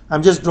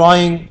 I'm just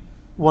drawing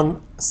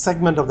one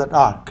segment of that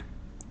arc.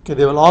 Okay,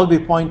 they will all be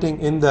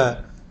pointing in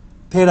the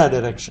theta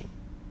direction.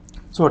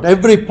 So at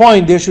every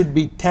point, there should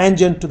be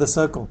tangent to the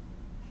circle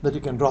that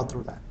you can draw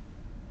through that.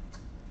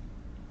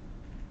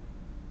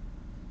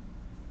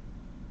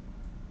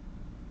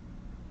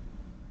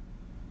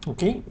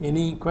 Okay,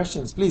 any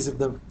questions? Please, if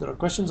there are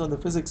questions on the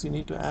physics, you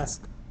need to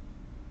ask.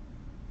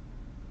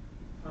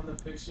 On the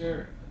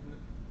picture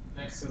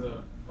next to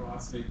the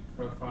velocity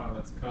profile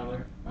that's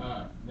colored,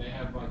 they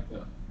have like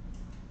the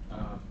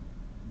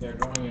they're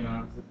going in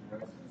opposite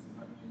directions. Does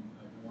that mean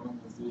like one of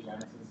the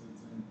z-axis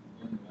is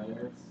in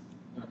layers,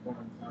 not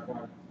going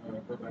clockwise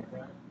or like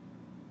that?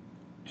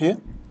 Here?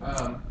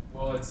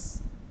 Well,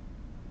 it's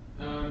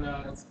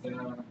no, it's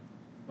down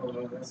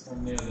below this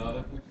one near the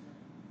other picture.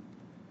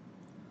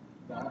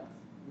 That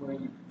where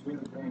you do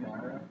the green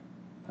arrow,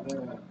 are they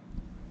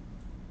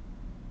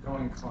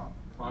going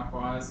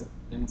clockwise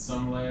in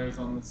some layers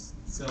on this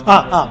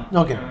cylinder?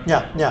 Okay,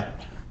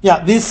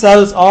 yeah. These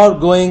cells are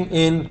going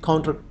in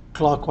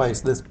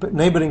counterclockwise. This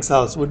neighboring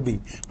cells would be,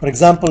 for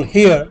example,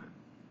 here,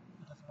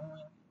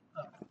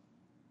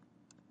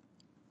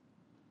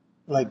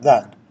 like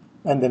that,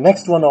 and the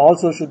next one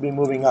also should be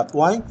moving up.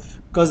 Why?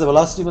 Because the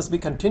velocity must be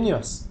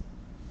continuous,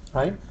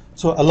 right?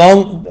 So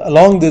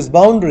along this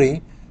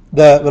boundary,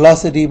 the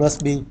velocity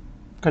must be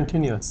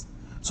continuous.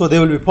 So they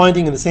will be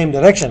pointing in the same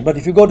direction. But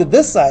if you go to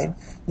this side,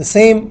 the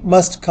same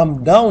must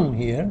come down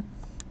here,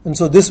 and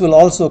so this will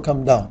also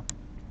come down.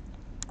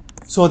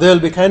 So they will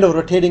be kind of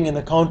rotating in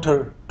a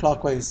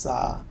counterclockwise,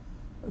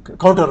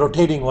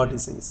 counter-rotating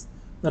vortices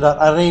that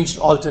are arranged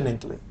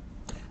alternately.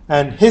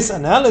 And his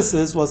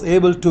analysis was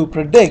able to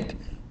predict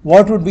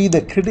what would be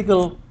the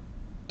critical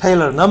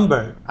Taylor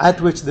number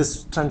at which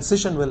this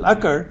transition will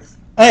occur,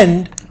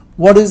 and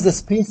what is the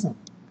spacing.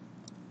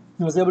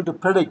 He was able to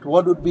predict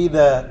what would be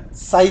the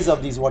size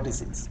of these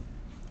vortices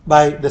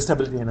by the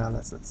stability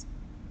analysis.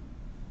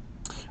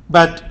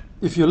 But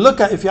if you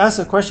ask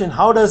a question,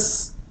 how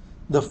does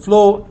the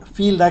flow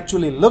field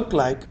actually look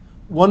like?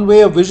 One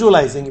way of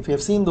visualizing, if you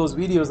have seen those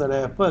videos that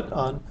I have put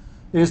on,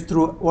 is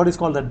through what is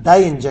called a dye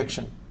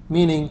injection,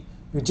 meaning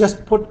you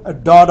just put a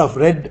dot of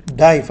red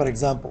dye, for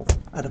example,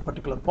 at a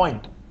particular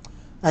point,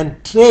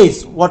 and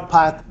trace what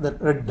path that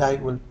red dye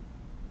will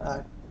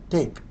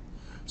take.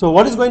 So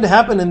what is going to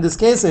happen in this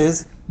case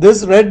is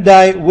this red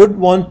dye would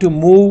want to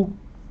move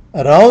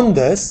around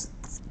this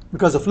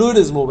because the fluid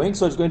is moving,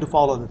 so it's going to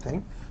follow the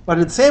thing. But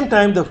at the same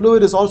time, the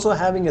fluid is also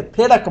having a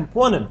theta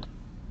component.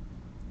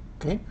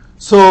 Okay,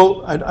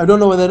 so I don't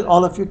know whether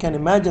all of you can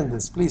imagine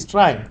this. Please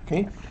try,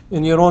 okay,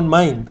 in your own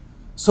mind.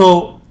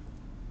 So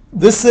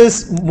this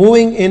is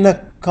moving in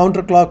a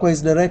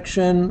counterclockwise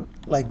direction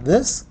like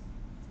this,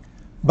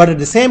 but at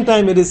the same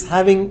time it is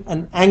having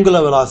an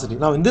angular velocity.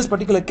 Now in this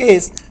particular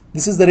case,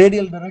 this is the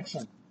radial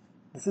direction,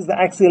 this is the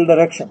axial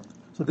direction.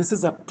 So this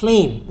is a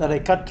plane that I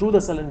cut through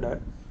the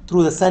cylinder,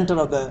 through the center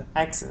of the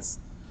axis.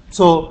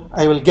 So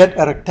I will get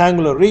a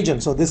rectangular region.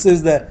 So this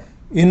is the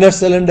inner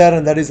cylinder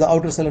and that is the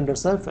outer cylinder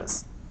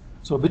surface.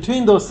 So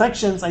between those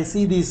sections I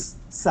see these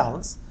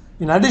cells.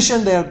 In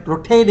addition, they are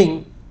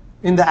rotating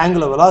in the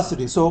angular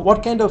velocity. So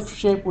what kind of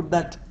shape would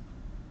that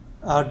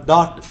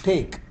dot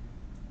take?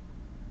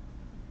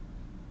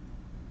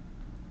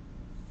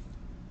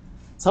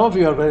 Some of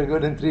you are very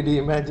good in 3D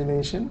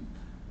imagination.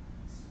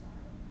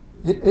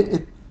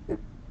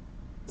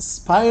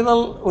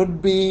 Spiral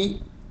would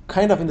be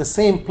kind of in the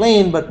same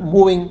plane but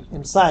moving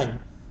inside.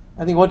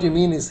 I think what you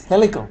mean is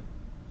helical,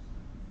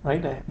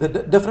 right? The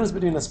difference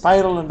between a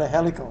spiral and a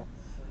helical.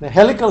 The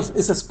helical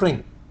is a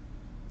spring.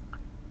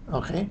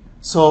 Okay,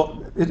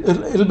 so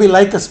it'll be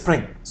like a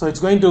spring. So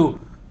it's going to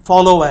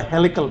follow a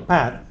helical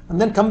path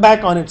and then come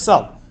back on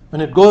itself.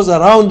 When it goes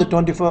around the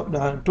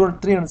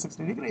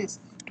 360 degrees,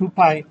 2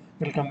 pi,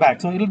 it'll come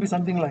back. So it'll be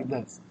something like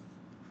this.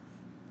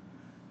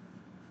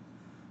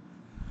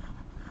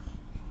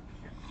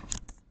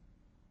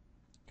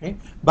 Okay,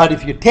 but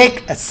if you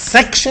take a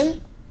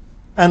section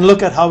and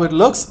look at how it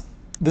looks,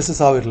 this is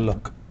how it'll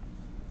look.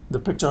 The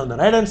picture on the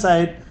right hand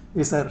side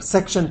is a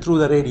section through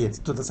the radius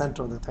to the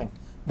center of the thing.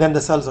 Then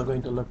the cells are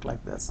going to look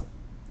like this.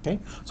 Okay,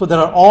 so there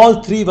are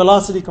all three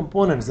velocity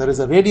components. There is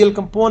a radial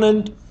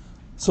component.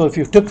 So if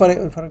you took for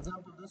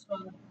example this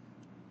one,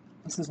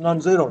 this is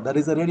non-zero. That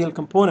is a radial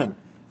component.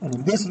 And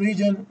in this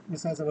region,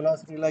 this has a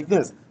velocity like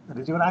this. That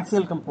is your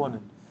axial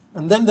component.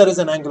 And then there is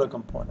an angular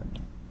component.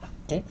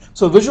 Okay,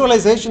 so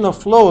visualization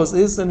of flows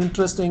is an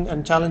interesting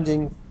and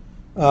challenging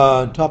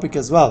topic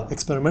as well,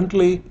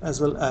 experimentally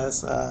as well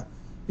as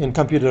in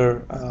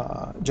computer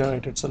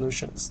generated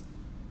solutions.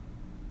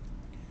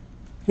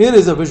 Here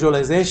is a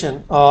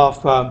visualization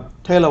of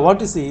Taylor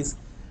vortices.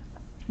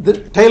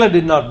 Taylor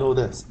did not know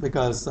this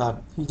because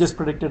he just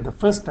predicted the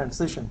first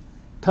transition.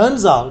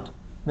 Turns out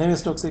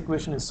Navier-Stokes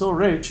equation is so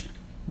rich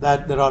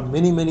that there are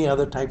many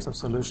other types of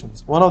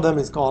solutions. One of them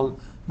is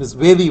called this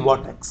wavy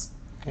vortex.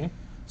 Okay,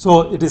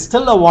 so it is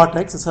still a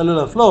vortex, a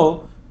cellular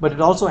flow, but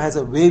it also has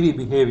a wavy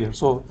behavior.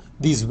 So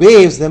these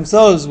waves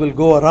themselves will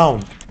go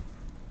around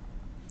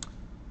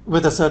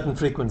with a certain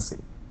frequency.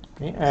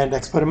 Okay, and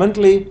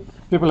experimentally,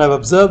 people have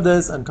observed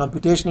this, and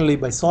computationally,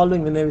 by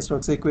solving the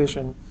Navier-Stokes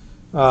equation,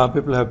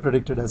 people have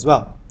predicted as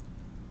well.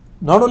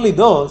 Not only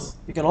those,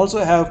 you can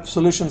also have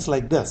solutions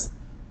like this.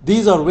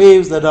 These are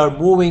waves that are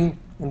moving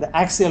in the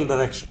axial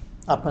direction,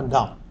 up and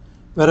down.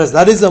 Whereas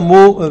that is a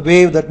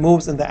wave that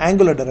moves in the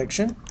angular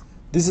direction.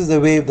 This is a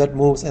wave that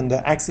moves in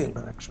the axial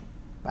direction,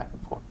 back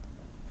and forth.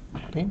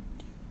 Okay.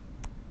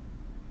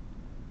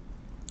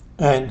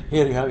 And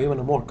here you have even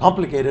a more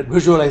complicated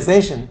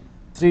visualization,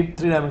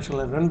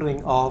 three-dimensional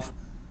rendering of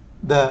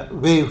the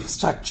wave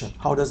structure.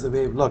 How does the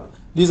wave look?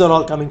 These are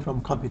all coming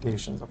from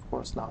computations, of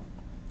course, now.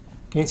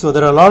 Okay, so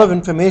there are a lot of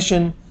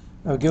information.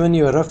 I've given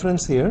you a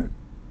reference here.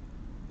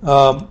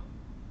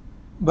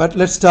 But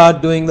let's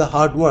start doing the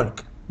hard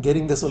work,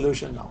 getting the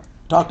solution now.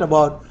 Talked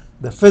about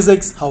the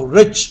physics, how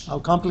rich, how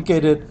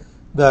complicated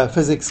the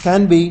physics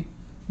can be.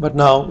 But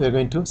now we're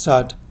going to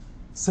start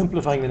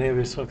simplifying the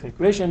Navier-Stokes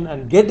equation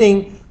and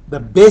getting the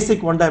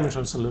basic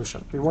one-dimensional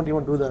solution. We won't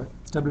even do the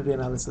stability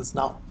analysis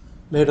now.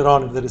 Later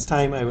on, if there is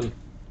time, I will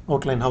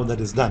outline how that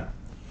is done.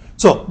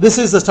 So this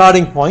is the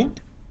starting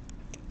point.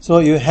 So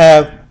you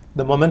have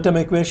the momentum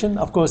equation.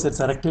 Of course, it's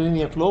a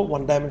rectilinear flow,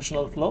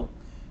 one-dimensional flow.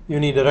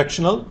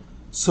 Unidirectional.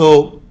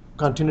 So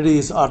continuity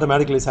is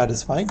automatically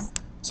satisfying.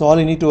 So all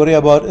you need to worry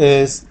about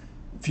is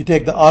if you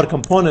take the R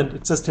component,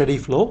 it's a steady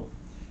flow.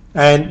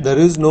 And there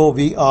is no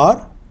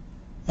VR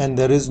and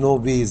there is no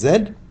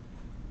VZ.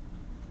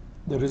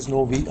 There is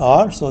no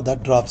VR, so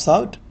that drops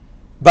out.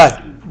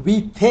 But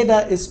V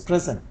theta is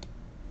present,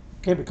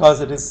 okay,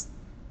 because it is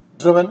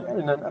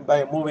driven by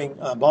a moving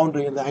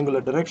boundary in the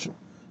angular direction.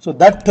 So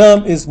that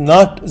term is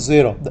not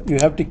zero. You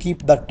have to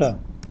keep that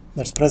term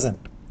that's present.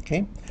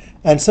 Okay,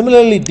 and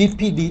similarly,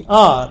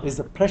 dPdr is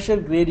the pressure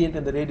gradient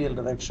in the radial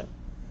direction.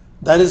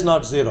 That is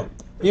not zero.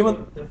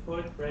 Even the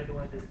fourth red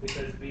one is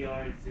because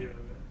VR is zero.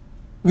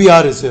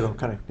 VR is zero,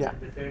 correct? Yeah.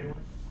 The third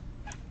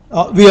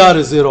one. VR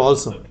is zero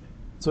also.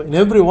 So in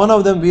every one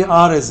of them,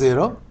 VR is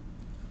zero.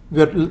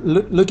 We are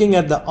looking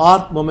at the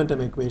R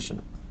momentum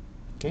equation.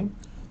 Okay,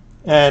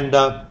 and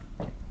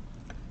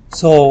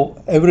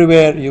so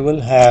everywhere you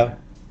will have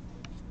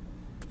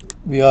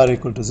VR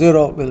equal to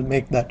zero. Will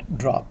make that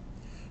drop.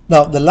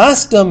 Now the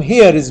last term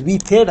here is V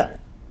theta.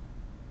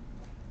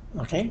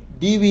 Okay,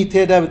 dV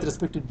theta with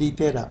respect to d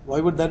theta. Why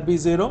would that be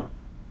zero?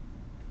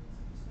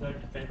 It's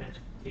not dependent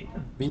on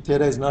theta. V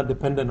theta is not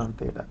dependent on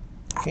theta.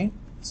 Okay,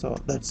 so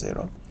that's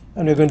zero.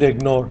 And we're going to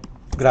ignore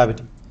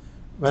gravity.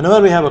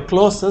 Whenever we have a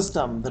closed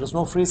system, there is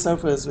no free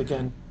surface, we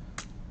can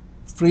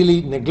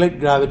freely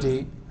neglect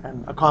gravity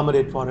and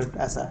accommodate for it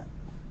as a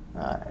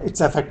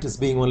its effect is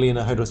being only in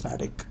a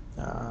hydrostatic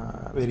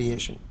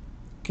variation.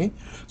 Okay,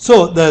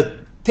 so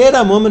the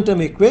theta momentum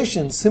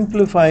equation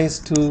simplifies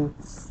to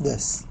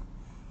this.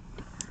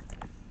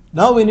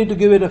 Now we need to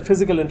give it a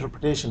physical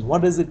interpretation.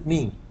 What does it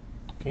mean?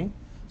 Okay.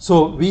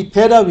 So V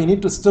theta we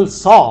need to still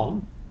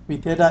solve. V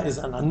theta is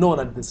an unknown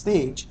at this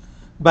stage,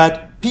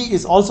 but P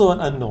is also an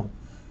unknown.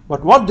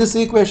 But what this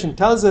equation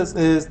tells us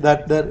is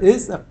that there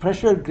is a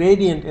pressure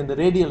gradient in the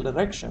radial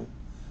direction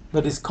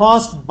that is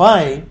caused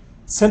by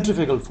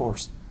centrifugal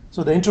force.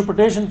 So the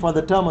interpretation for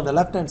the term on the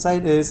left hand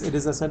side is it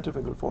is a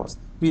centrifugal force,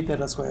 V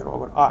theta square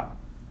over R.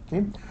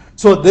 Okay?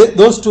 So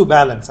those two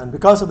balance, and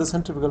because of the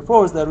centrifugal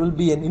force there will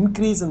be an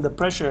increase in the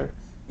pressure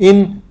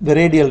in the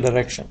radial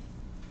direction.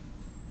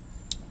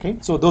 Okay?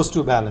 So those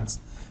two balance.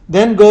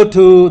 Then go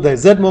to the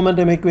Z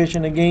momentum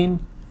equation again.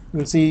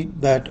 We'll see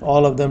that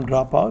all of them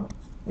drop out,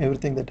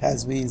 everything that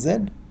has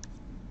Vz.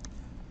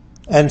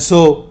 And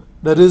so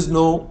there is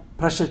no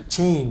pressure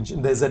change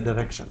in the Z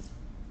direction.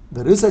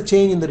 There is a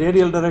change in the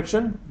radial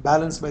direction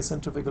balanced by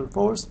centrifugal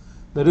force.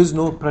 There is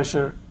no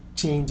pressure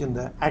change in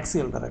the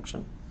axial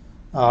direction.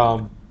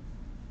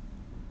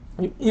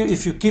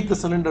 If you keep the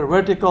cylinder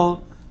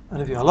vertical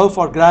and if you allow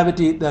for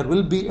gravity, there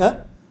will be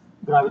a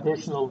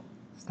gravitational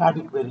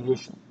static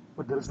variation,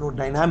 but there is no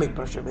dynamic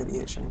pressure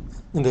variation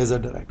in the Z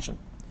direction.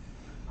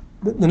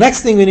 The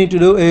next thing we need to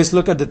do is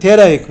look at the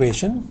theta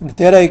equation. In the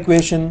theta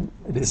equation,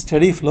 it is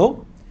steady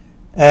flow,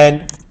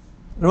 and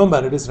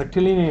remember it is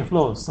rectilinear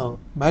flow, so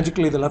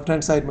magically the left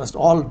hand side must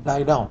all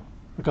die down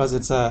because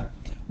it's a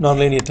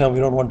nonlinear term we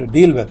don't want to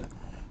deal with.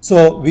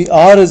 So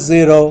VR is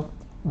 0,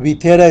 V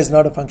theta is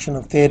not a function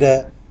of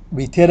theta,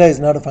 V theta is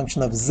not a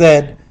function of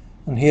Z,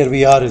 and here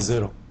VR is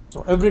 0.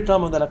 So every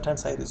term on the left hand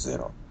side is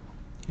 0.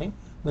 Okay?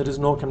 There is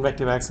no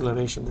convective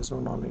acceleration, there is no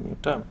nonlinear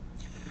term.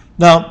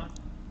 Now,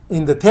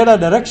 in the theta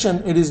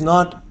direction, it is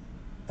not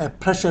a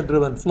pressure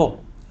driven flow.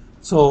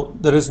 So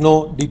there is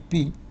no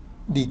dP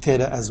d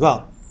theta as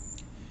well.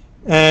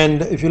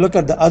 And if you look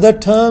at the other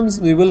terms,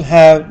 we will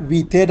have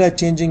V theta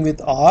changing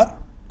with R.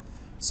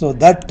 So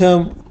that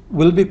term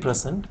will be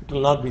present, it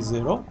will not be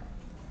 0.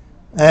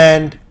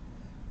 And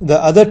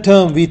the other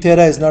term, V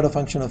theta is not a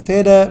function of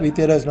theta, V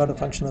theta is not a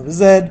function of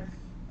Z,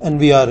 and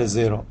VR is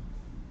 0.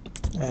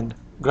 And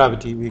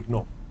gravity we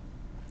ignore.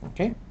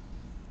 Okay?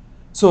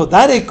 So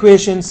that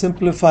equation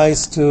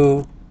simplifies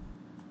to,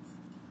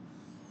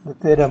 the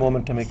theta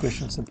momentum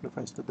equation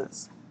simplifies to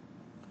this.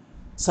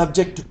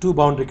 Subject to two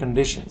boundary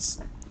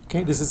conditions.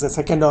 Okay, this is a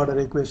second order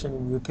equation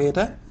in U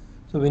theta.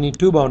 So we need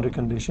two boundary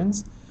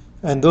conditions.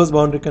 And those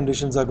boundary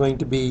conditions are going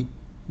to be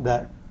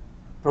the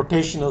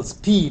rotational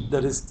speed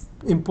that is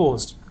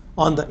imposed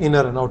on the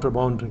inner and outer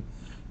boundary.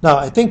 Now,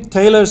 I think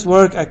Taylor's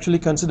work actually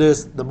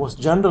considers the most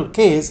general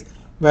case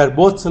where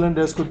both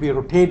cylinders could be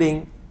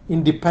rotating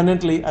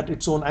independently at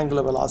its own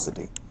angular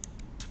velocity,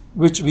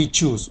 which we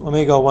choose,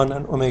 omega 1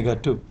 and omega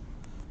 2.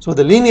 So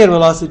the linear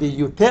velocity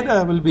U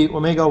theta will be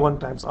omega 1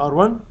 times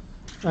R1,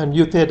 and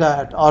U theta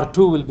at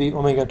R2 will be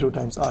omega 2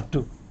 times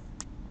R2.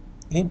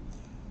 Okay?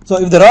 So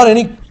if there are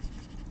any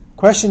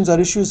questions or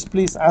issues,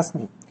 please ask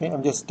me. Okay?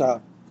 I'm just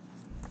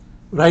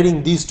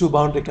writing these two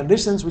boundary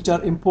conditions which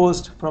are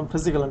imposed from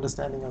physical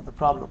understanding of the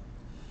problem.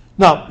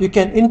 Now, you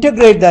can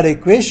integrate that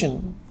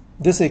equation,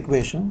 this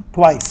equation,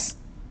 twice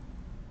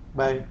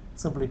by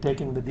simply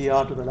taking the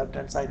dr to the left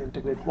hand side,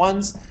 integrate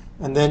once,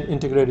 and then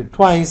integrate it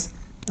twice,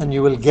 and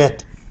you will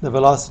get the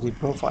velocity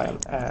profile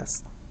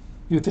as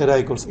U theta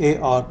equals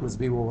AR plus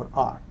B over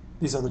R.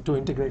 These are the two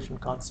integration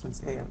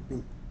constants, A and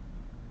B.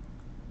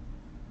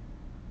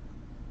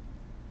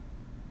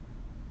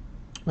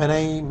 When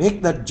I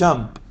make that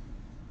jump,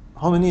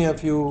 how many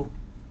of you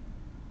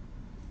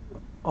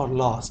are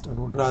lost and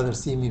would rather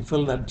see me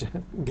fill that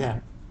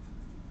gap?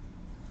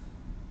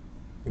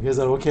 You guys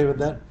are okay with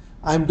that?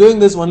 I'm doing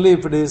this only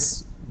if it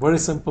is very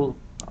simple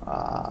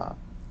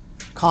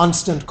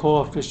constant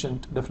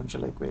coefficient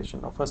differential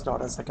equation of first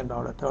order, second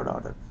order, third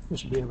order. You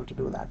should be able to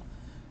do that.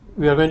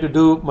 We are going to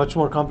do much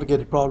more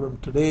complicated problem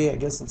today, I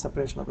guess, in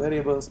separation of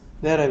variables.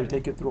 There I will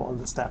take you through all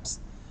the steps.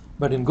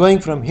 But in going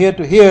from here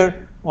to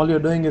here, all you're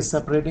doing is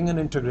separating and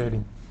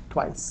integrating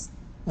twice.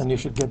 And you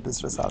should get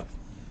this result.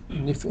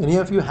 And if any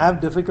of you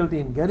have difficulty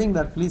in getting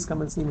that, please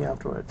come and see me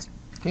afterwards.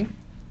 Okay?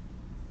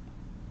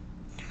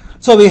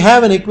 So we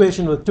have an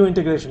equation with two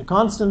integration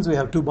constants. We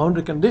have two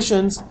boundary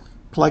conditions.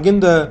 Plug in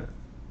the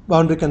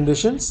boundary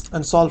conditions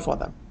and solve for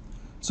them.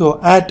 So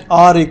at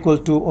r equal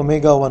to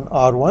omega 1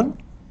 r1,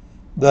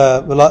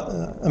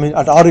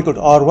 at r equal to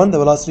r1, the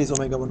velocity is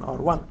omega 1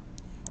 r1.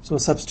 So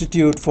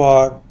substitute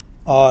for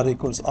r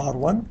equals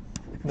r1,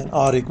 then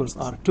r equals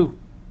r2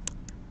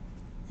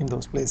 in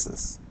those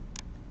places.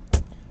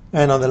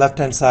 And on the left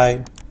hand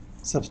side,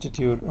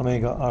 substitute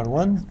omega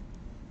r1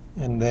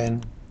 and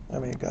then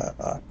omega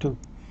r2.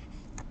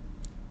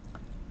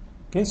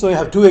 Okay, so you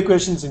have two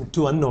equations in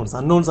two unknowns.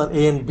 Unknowns are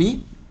A and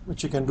B,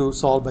 which you can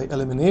solve by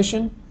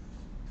elimination,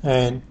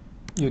 and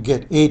you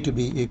get A to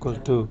be equal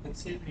to.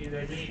 Excuse me,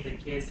 we're doing the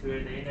case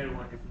where the inner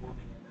one is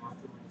moving and the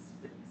outer one is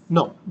fixed.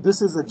 No,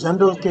 this is a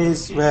general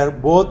case where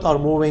both are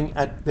moving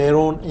at their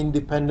own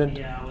independent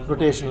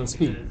rotational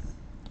speed.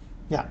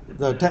 Yeah,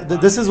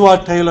 this is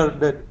what Taylor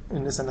did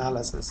in his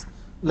analysis.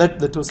 let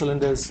the two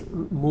cylinders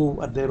move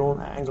at their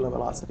own angular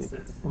velocity, So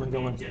it's omega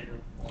 1. general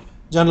form.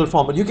 General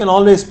form, but you can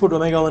always put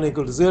omega 1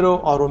 equal to 0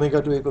 or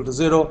omega 2 equal to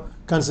 0,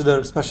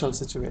 consider special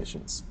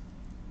situations.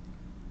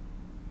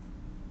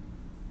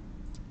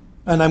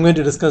 And I'm going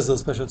to discuss those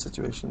special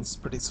situations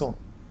pretty soon.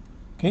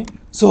 Okay,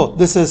 so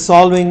this is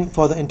solving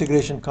for the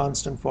integration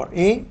constant for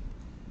A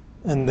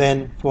and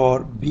then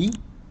for B.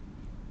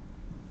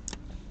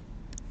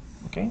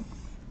 Okay,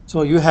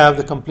 so you have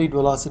the complete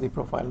velocity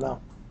profile now.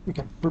 You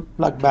can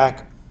plug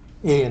back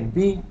A and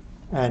B,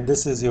 and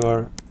this is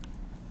your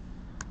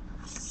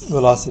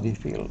velocity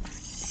field.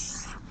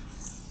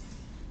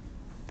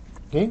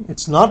 Okay,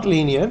 it's not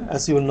linear,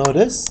 as you will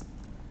notice.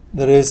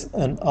 There is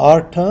an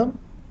R term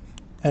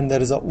and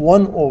there is a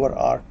 1 over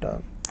R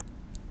term.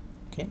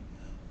 Okay,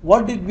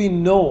 what did we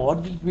know?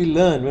 What did we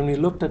learn when we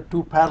looked at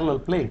two parallel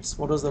plates?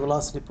 What was the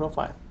velocity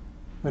profile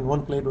when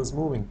one plate was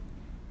moving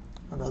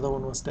and the other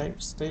one was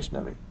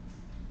stationary?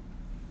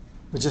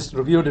 We just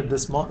reviewed it at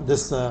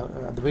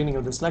the beginning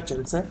of this lecture.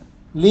 It's a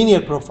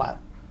linear profile.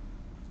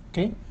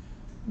 Okay,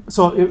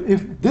 so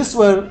if this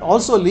were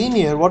also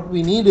linear, what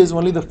we need is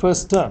only the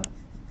first term.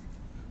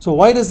 So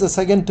why does the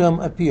second term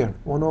appear?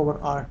 1 over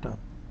R term.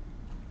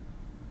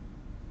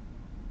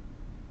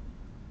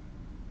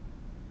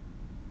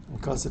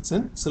 Because it's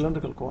in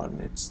cylindrical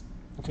coordinates.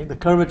 Okay, the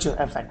curvature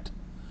effect.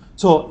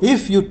 So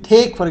if you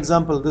take, for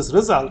example, this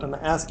result and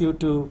ask you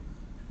to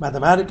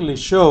mathematically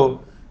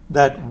show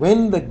that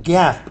when the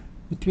gap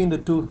between the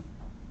two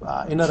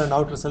inner and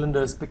outer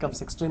cylinders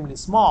becomes extremely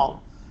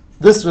small,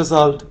 this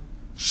result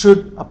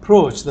should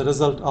approach the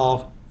result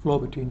of flow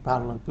between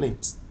parallel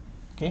plates.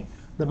 Okay,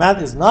 the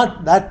math is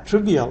not that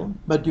trivial,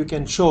 but you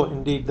can show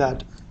indeed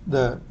that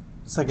the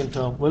second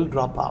term will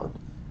drop out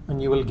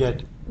and you will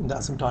get in the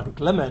asymptotic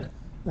limit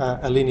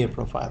a linear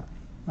profile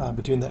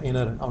between the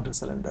inner and outer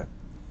cylinder.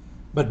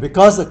 But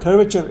because the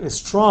curvature is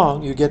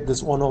strong, you get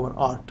this 1 over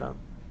R term.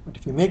 But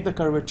if you make the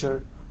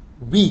curvature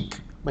weak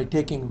by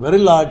taking very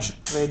large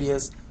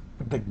radius,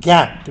 but the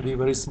gap to be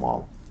very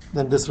small,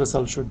 then this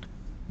result should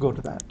go to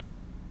that.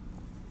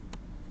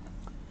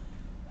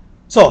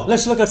 So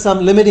let's look at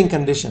some limiting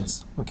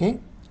conditions. Okay,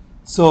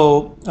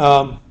 so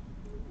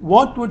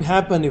what would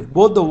happen if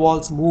both the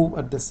walls move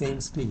at the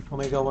same speed,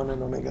 omega 1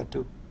 and omega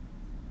 2?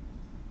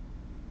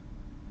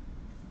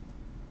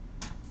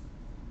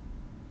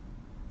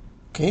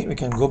 Okay, we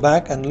can go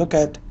back and look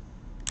at,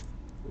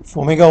 if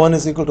omega 1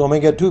 is equal to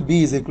omega 2,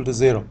 B is equal to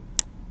 0.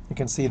 You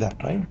can see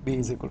that, right? B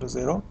is equal to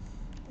 0.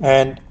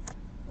 And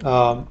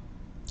A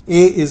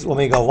is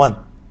omega 1.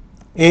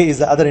 A is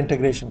the other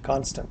integration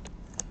constant.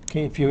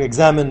 Okay, if you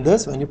examine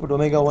this, when you put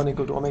omega 1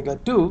 equal to omega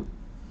 2,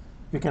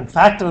 you can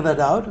factor that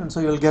out, and so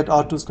you'll get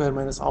R2 square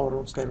minus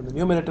R1 square in the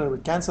numerator,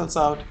 it cancels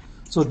out.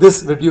 So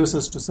this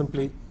reduces to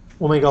simply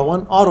omega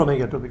 1 or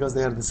omega 2 because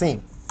they are the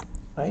same,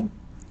 right?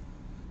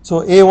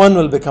 So A1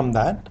 will become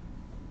that.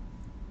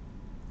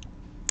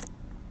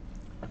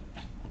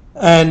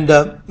 And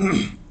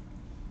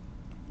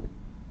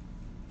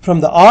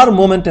from the R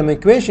momentum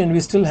equation, we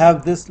still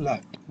have this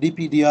left.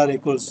 dP dr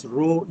equals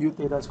rho u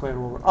theta square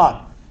over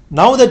R.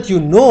 Now that you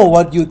know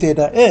what u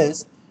theta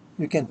is,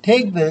 you can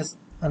take this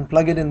and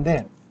plug it in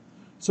there.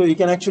 So you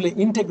can actually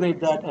integrate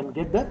that and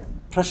get the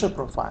pressure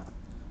profile.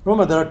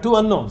 Remember, there are two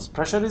unknowns.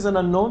 Pressure is an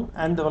unknown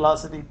and the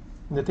velocity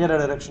in the theta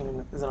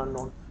direction is an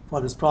unknown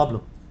for this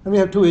problem. And we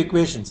have two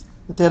equations,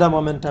 the theta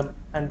momentum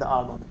and the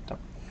R momentum.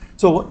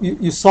 So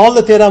you solve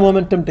the theta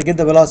momentum to get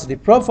the velocity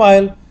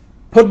profile,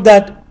 put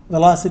that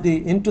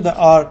velocity into the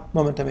R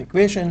momentum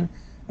equation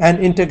and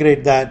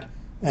integrate that,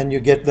 and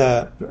you get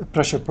the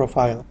pressure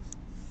profile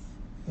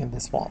in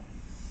this form.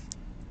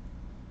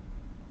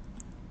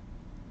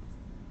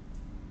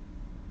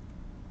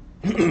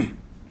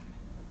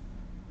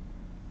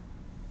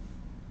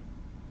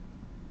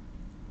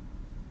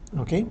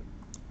 Okay,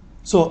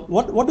 so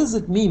what does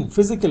it mean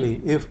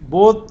physically if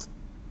both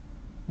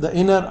the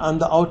inner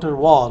and the outer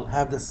wall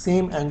have the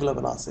same angular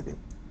velocity?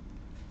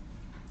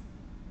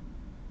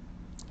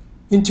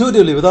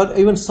 Intuitively, without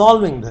even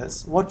solving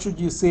this, what should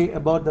you say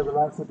about the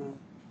velocity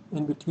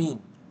in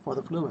between for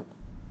the fluid?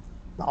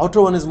 The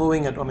outer one is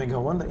moving at omega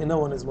 1, the inner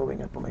one is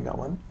moving at omega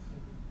 1.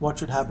 What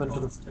should happen to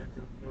the...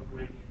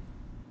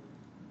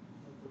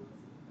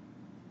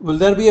 Will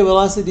there be a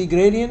velocity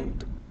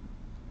gradient?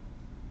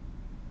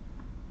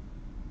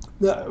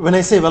 When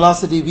I say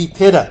velocity v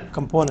theta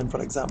component,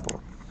 for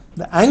example,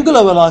 the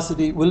angular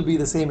velocity will be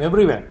the same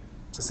everywhere.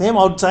 It's the same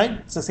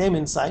outside, it's the same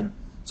inside,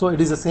 so it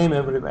is the same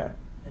everywhere.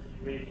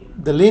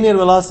 The linear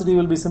velocity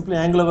will be simply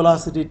angular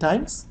velocity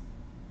times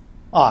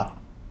r.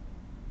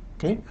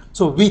 Okay,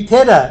 so v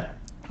theta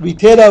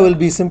will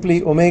be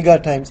simply omega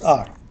times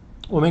r.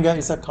 Omega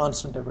is a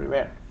constant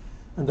everywhere,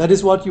 and that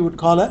is what you would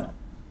call a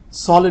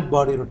solid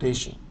body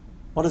rotation.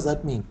 What does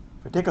that mean?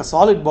 If you take a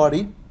solid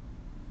body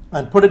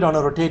and put it on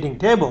a rotating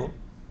table,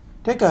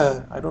 take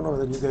a, I don't know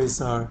whether you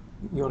guys are,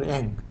 you're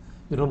young,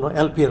 you don't know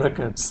LP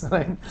records,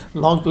 right?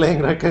 Long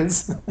playing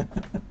records.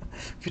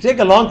 If you take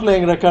a long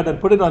playing record and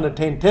put it on a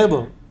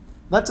table,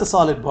 that's a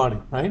solid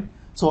body, right?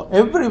 So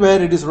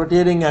everywhere it is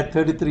rotating at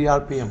 33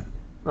 RPM.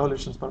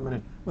 revolutions per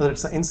minute, whether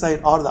it's the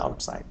inside or the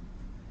outside.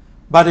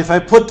 But if I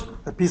put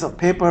a piece of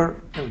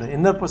paper in the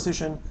inner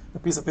position, a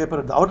piece of paper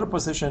at the outer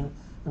position,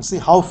 and see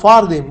how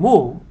far they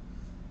move,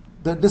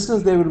 the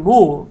distance they will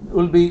move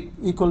will be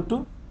equal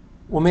to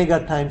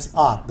omega times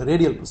r, the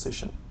radial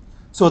position.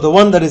 So the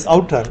one that is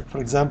outer, for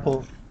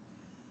example,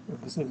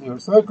 if this is your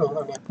circle,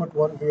 and I put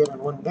one here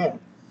and one there,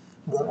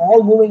 they're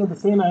all moving at the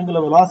same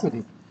angular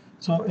velocity.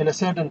 So in a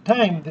certain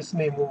time, this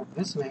may move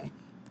this way,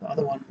 the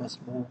other one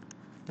must move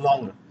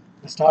longer.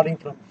 Starting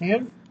from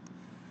here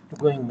to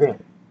going there.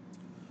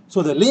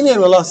 So the linear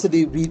velocity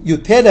u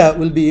theta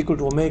will be equal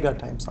to omega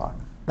times r.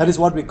 That is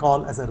what we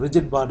call as a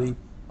rigid body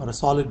or a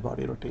solid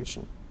body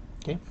rotation.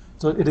 Okay?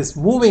 So it is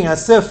moving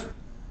as if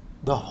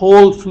the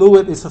whole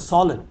fluid is a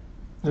solid.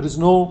 There is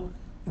no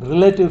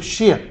relative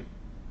shear.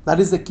 That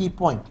is the key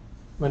point.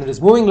 When it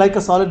is moving like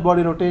a solid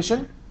body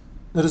rotation,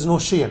 there is no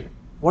shear.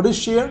 What is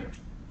shear?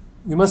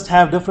 You must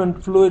have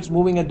different fluids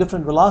moving at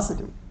different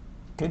velocity.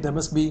 Okay? There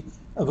must be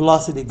a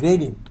velocity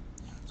gradient.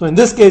 So in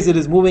this case, it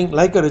is moving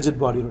like a rigid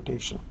body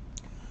rotation.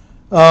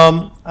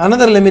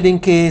 Another limiting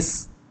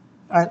case,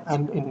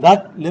 and in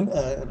that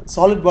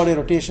solid body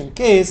rotation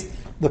case,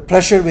 the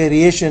pressure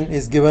variation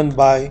is given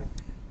by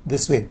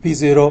this way.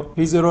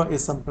 P0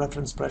 is some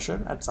reference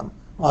pressure at some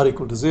r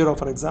equal to 0,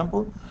 for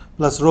example,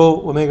 plus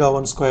rho omega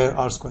 1 square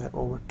r square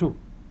over 2.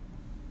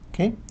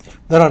 Okay?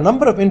 There are a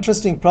number of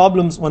interesting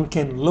problems one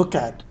can look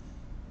at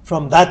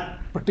from that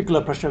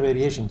particular pressure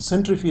variation.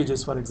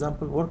 Centrifuges, for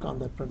example, work on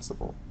that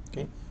principle.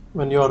 Okay?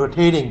 When you are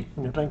rotating,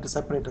 when you're trying to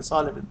separate a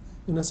solid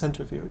in a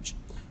centrifuge,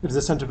 it is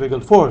a centrifugal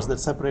force that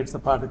separates the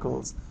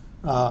particles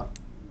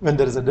when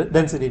there is a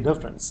density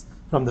difference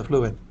from the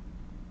fluid.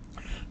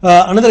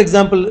 Another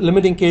example,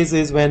 limiting case,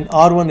 is when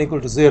R1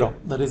 equal to 0.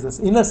 That is, this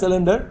inner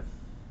cylinder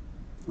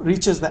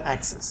reaches the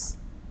axis.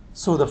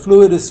 So the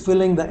fluid is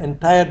filling the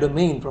entire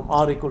domain from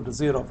R equal to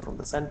 0 from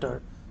the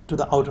center to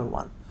the outer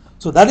one.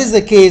 So that is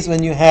the case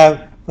when you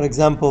have, for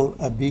example,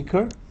 a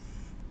beaker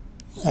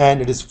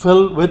and it is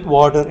filled with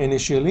water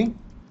initially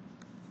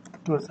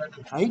to a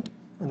certain height,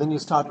 and then you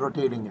start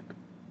rotating it.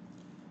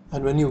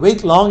 And when you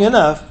wait long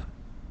enough,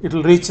 it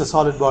will reach a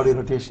solid body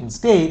rotation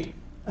state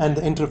and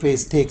the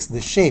interface takes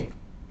this shape.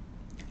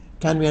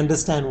 Can we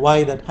understand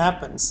why that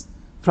happens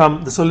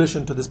from the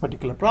solution to this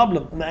particular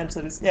problem? And the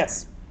answer is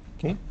yes.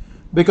 Okay?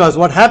 Because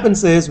what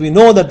happens is, we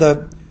know that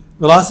the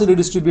velocity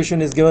distribution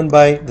is given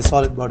by the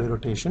solid body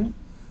rotation.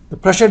 The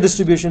pressure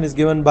distribution is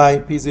given by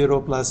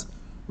P0 plus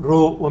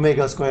rho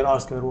omega square r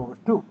square over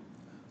 2.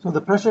 So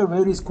the pressure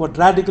varies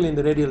quadratically in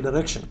the radial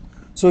direction.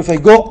 So if I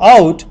go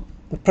out,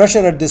 the pressure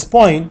at this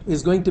point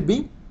is going to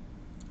be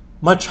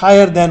much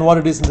higher than what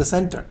it is in the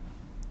center,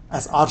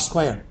 as r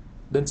squared,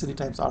 density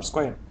times r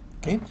squared.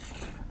 Okay?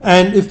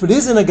 And if it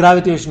is in a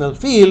gravitational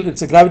field,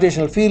 it's a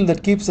gravitational field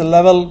that keeps a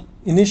level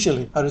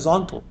initially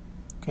horizontal.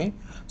 Okay?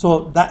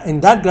 So that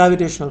in that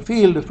gravitational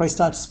field, if I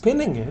start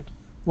spinning it,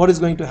 what is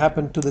going to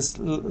happen to this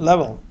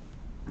level?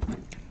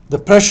 The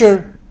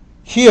pressure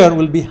here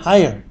will be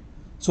higher,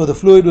 so the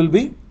fluid will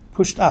be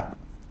pushed up.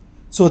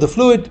 So the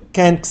fluid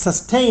can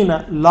sustain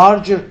a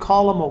larger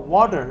column of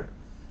water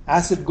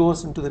as it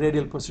goes into the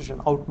radial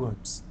position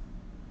outwards,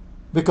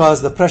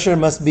 because the pressure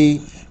must be,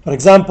 for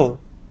example,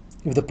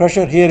 if the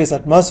pressure here is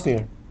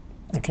atmosphere,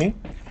 okay,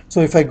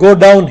 so if I go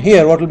down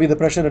here, what will be the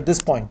pressure at this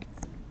point?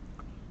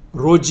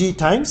 Rho g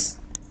times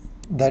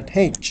that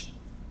h.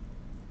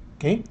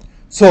 Okay,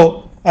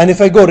 so, and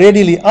if I go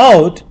radially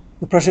out,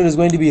 the pressure is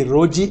going to be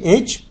rho g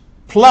h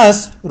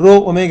plus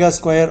rho omega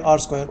square r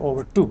square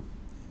over 2.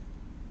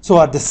 So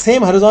at the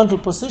same horizontal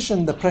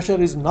position, the pressure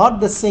is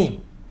not the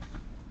same.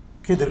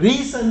 Okay, the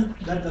reason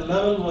that the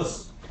level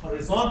was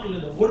horizontal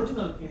in the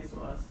original case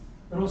was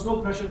there was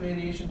no pressure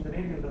variation in the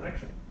radial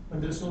direction when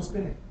there is no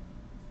spinning.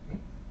 Okay?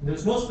 When there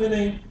is no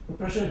spinning, the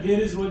pressure here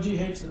is rho g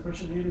h, the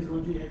pressure here is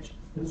rho g h.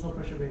 There is no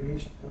pressure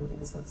variation.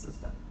 Everything is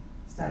consistent,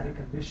 static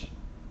condition.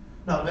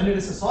 Now, when it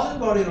is a solid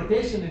body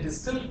rotation, it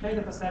is still kind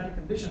of a static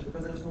condition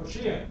because there is no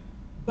shear.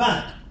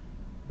 But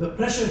the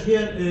pressure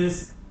here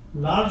is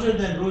larger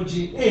than rho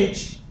g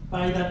h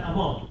by that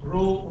amount,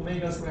 rho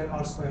omega square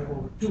r square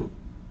over 2.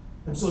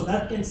 And so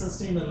that can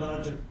sustain a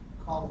larger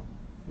column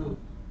fluid.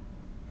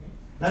 Okay?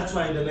 That's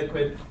why the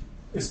liquid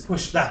is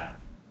pushed up.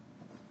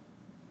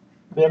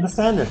 Do you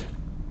understand it?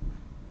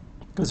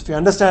 Because if you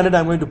understand it,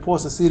 I'm going to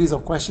pose a series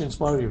of questions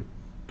for you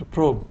to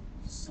probe.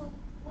 So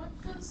what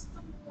does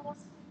the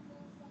velocity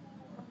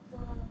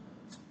profile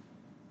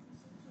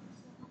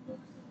of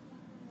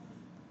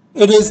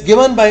the It is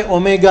given by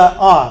omega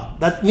r.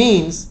 That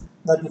means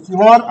that if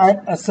you are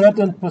at a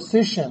certain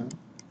position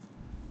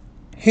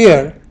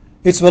here,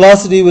 its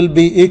velocity will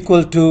be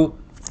equal to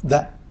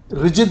the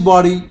rigid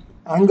body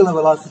angular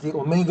velocity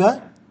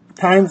omega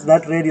times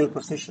that radial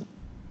position.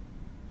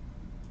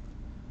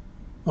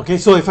 Okay,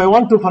 so if I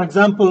want to, for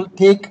example,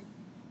 take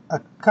a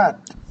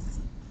cut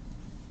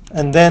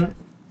and then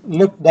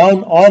look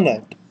down on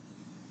it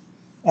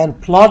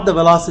and plot the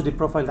velocity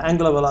profile, the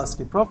angular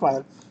velocity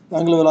profile, the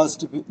angular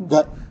velocity,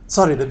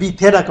 the b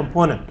theta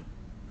component.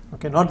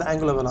 Okay, not the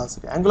angular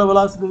velocity. Angular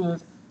velocity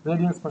is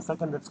radians per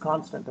second that's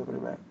constant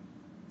everywhere.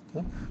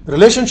 Okay? The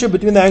relationship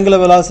between the angular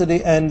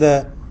velocity and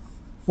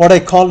what I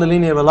call the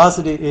linear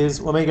velocity is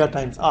omega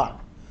times r.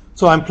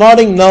 So I'm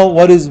plotting now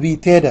what is v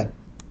theta.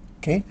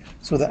 Okay,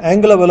 so the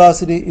angular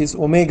velocity is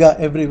omega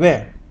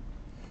everywhere.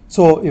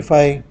 So if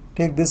I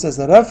take this as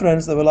a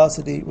reference, the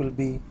velocity will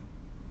be,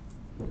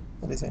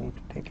 what is I need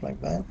to take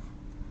like that.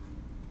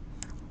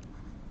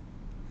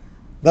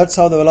 That's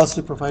how the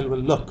velocity profile will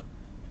look.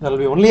 There will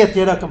be only a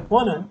theta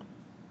component,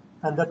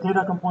 and the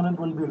theta component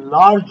will be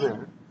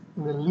larger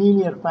in a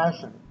linear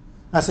fashion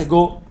as I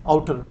go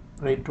outer,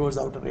 right, towards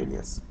outer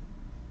radius.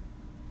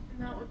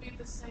 And that would be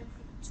the same for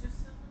the two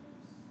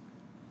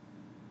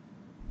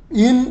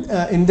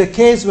cylinders? In the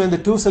case when the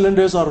two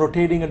cylinders are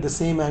rotating at the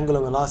same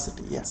angular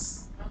velocity,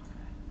 yes. Okay.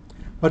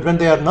 But when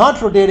they are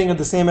not rotating at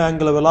the same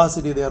angular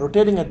velocity, they are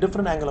rotating at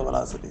different angular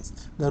velocities.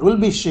 There will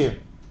be shear.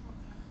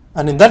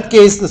 And in that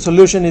case, the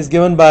solution is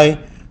given by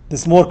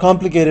this more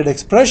complicated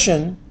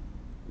expression,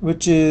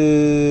 which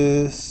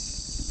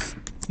is,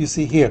 you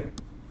see here.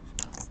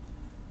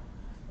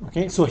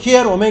 Okay, so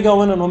here omega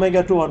 1 and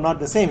omega 2 are not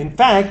the same. In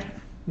fact,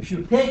 if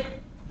you take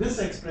this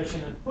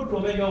expression and put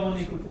omega 1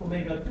 equal to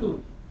omega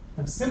 2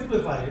 and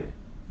simplify it,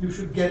 you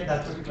should get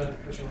that particular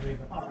expression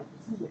omega r. You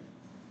see it.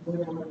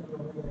 Omega 1 equal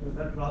to omega 2,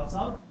 that drops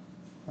out.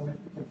 And then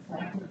you can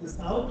factor this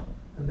out,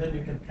 and then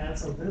you can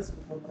cancel this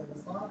with 1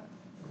 minus r,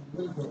 and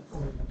we'll get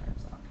omega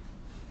times r.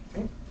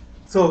 Okay?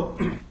 So,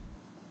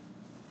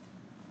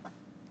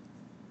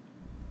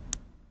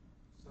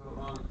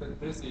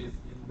 this is in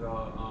the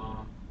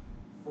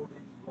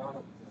fully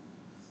developed.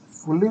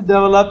 fully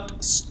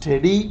developed,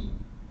 steady,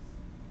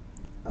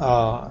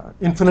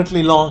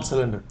 infinitely long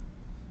cylinder.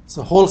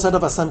 So, whole set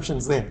of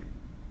assumptions there.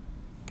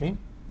 Okay.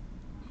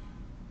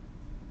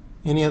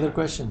 Any other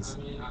questions?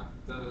 I mean,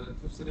 the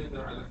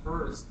two-cylinder at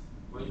first,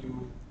 when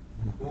you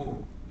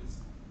move,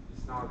 it's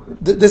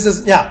not. This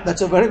is, yeah,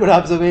 that's a very good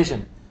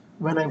observation.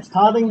 When I'm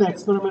starting the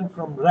experiment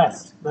from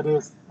rest, that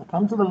is, I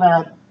come to the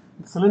lab,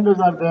 the cylinders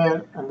are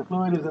there, and the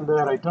fluid is in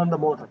there, I turn the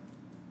motor.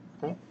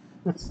 Okay,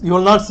 you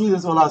will not see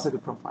this velocity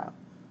profile.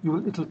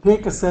 It will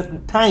take a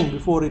certain time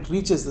before it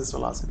reaches this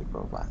velocity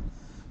profile.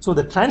 So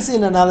the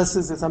transient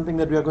analysis is something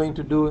that we are going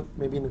to do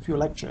maybe in a few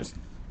lectures.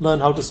 Learn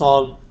how to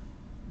solve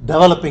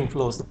developing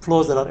flows, the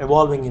flows that are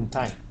evolving in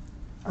time,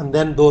 and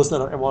then those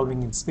that are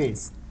evolving in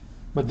space.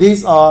 But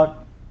these are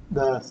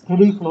the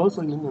steady flows,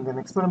 so in an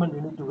experiment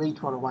you need to wait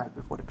for a while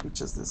before it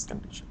reaches this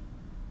condition.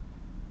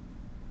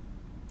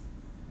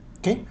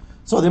 Okay,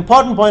 so the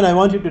important point I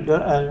want you to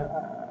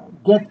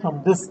get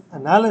from this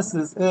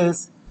analysis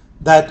is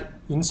that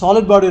in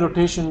solid body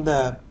rotation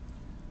the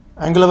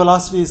angular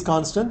velocity is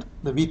constant,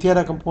 the v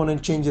theta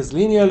component changes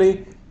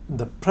linearly, and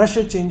the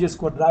pressure changes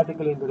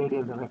quadratically in the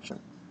radial direction.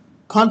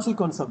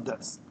 Consequence of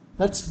this,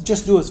 let's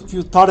just do a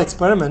few thought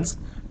experiments,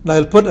 and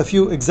I'll put a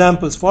few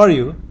examples for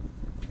you,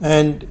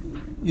 and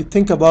you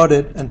think about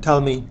it and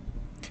tell me.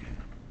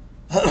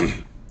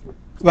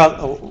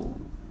 Well,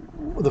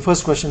 the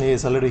first question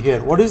is already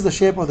here. What is the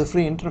shape of the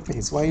free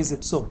interface? Why is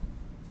it so?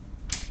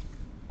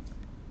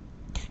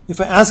 If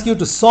I ask you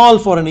to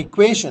solve for an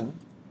equation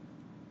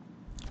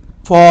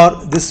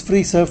for this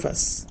free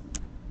surface,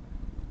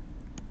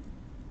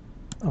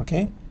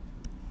 okay,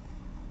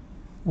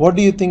 what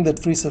do you think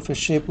that free surface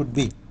shape would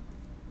be?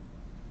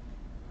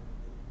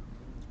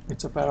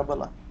 It's a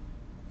parabola.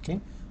 Okay,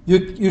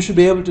 you should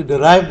be able to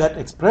derive that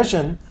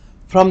expression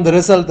from the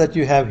result that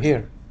you have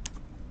here.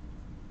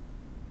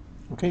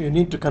 Okay, you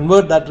need to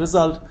convert that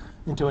result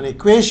into an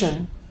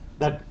equation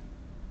that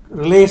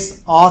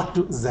relates r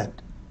to z.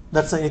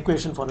 That's the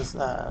equation for this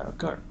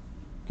curve.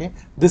 Okay,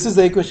 this is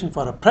the equation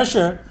for a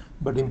pressure,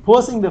 but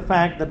imposing the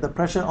fact that the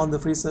pressure on the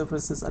free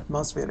surface is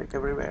atmospheric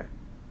everywhere.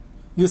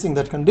 Using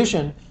that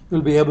condition,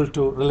 you'll be able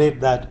to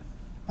relate that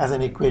as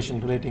an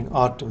equation relating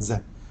r to z.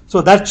 So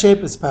that shape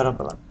is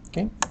parabola.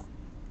 Okay.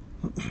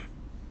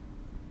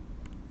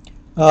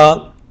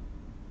 Let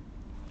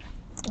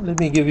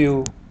me give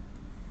you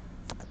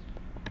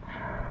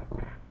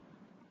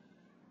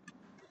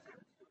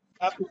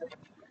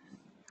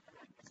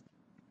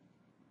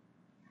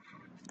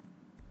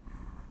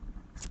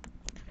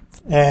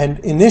and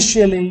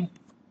initially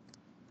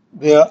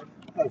they are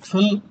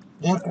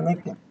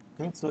connected.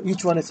 Okay, so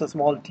each one is a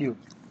small tube.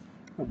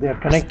 They are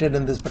connected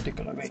in this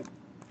particular way.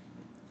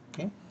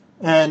 Okay,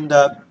 and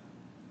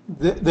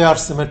they are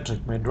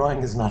symmetric. My drawing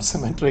is not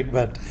symmetric,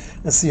 but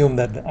assume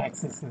that the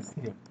axis is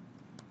here.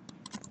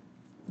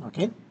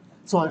 Okay,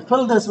 so I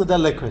fill this with the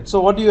liquid. So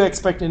what do you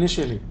expect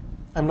initially?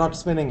 I'm not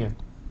spinning it.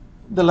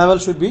 The level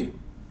should be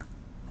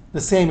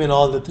the same in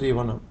all the three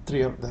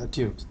of the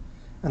tubes.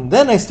 And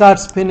then I start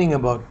spinning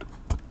about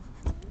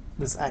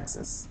this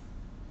axis.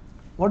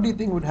 What do you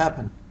think would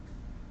happen?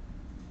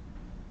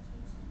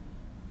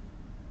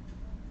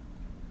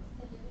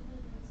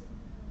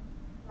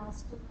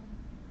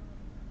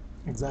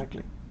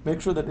 Exactly. Make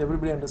sure that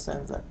everybody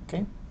understands that.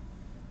 Okay.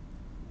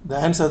 The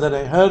answer that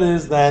I heard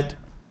is that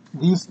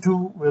these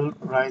two will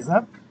rise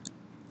up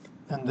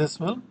and this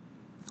will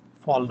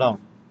fall down.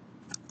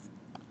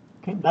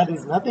 Okay. That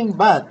is nothing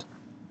but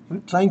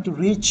trying to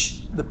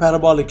reach the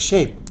parabolic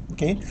shape.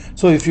 Okay,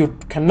 so if you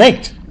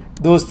connect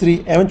those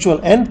three eventual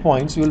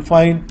endpoints, you will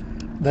find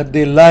that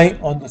they lie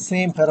on the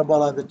same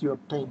parabola that you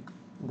obtained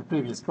in the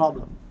previous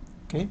problem.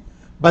 Okay,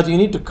 but you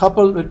need to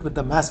couple it with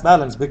the mass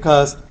balance,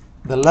 because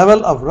the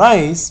level of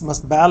rise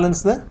must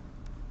balance the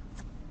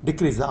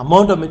decrease. The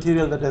amount of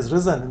material that has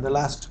risen in the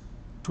last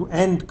two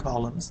end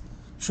columns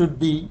should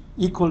be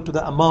equal to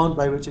the amount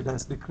by which it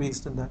has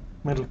decreased in the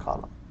middle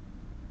column.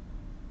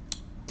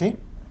 Okay.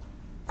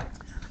 If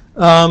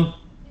there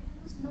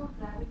was no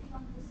gravity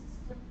on the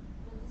system,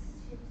 will this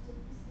shape still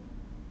be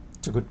same?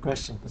 It's a good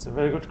question. It's a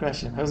very good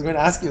question. I was going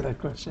to ask you that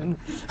question,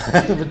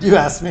 but you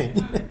asked me.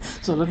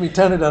 So let me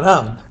turn it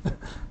around.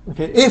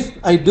 Okay, if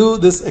I do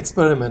this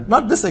experiment,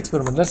 not this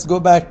experiment, let's go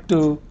back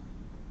to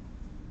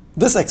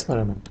this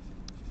experiment.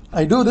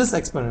 I do this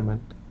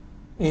experiment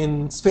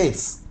in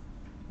space,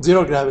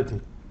 zero gravity.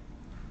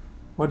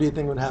 What do you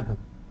think would happen?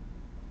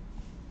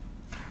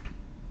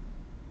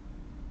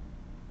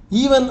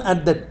 Even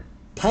at the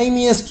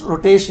tiniest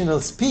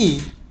rotational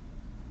speed,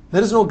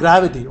 there is no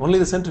gravity, only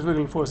the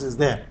centrifugal force is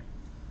there.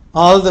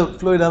 All the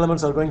fluid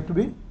elements are going to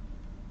be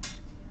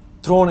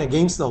thrown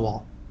against the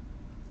wall.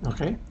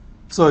 Okay?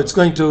 So it's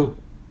going to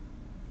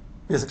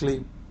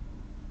basically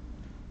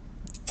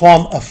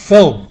form a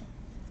film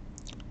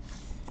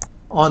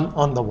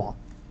on the wall.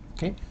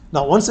 Okay?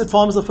 Now, once it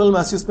forms the film,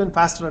 as you spin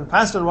faster and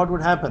faster, what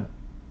would happen?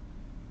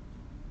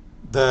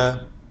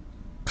 The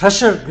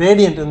pressure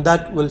gradient in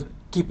that will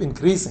keep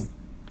increasing.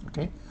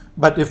 Okay?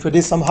 But if it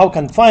is somehow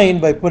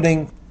confined by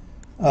putting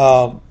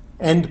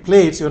end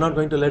plates, you're not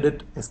going to let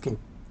it escape.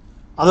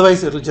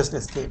 Otherwise, it will just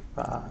escape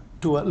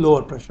to a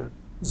lower pressure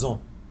zone.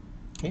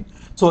 Okay?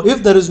 So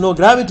if there is no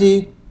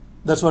gravity,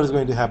 that's what is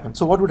going to happen.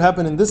 So what would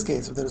happen in this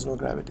case if there is no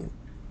gravity?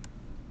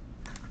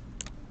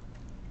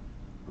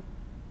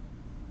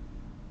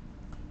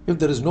 If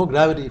there is no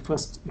gravity,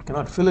 first you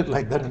cannot fill it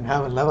like that and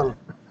have a level.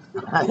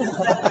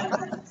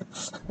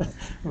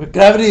 But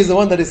gravity is the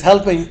one that is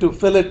helping to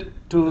fill it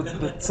to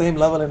the same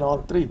level in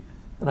all three,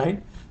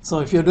 right? So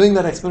if you're doing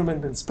that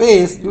experiment in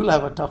space, you'll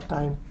have a tough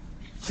time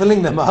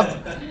filling them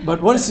up.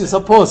 But once you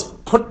suppose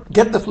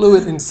get the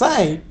fluid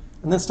inside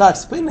and then start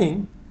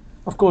spinning,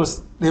 of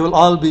course they will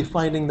all be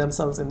finding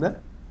themselves in the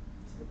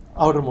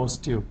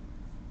outermost tube,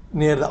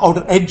 near the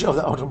outer edge of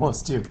the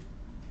outermost tube,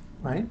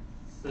 right?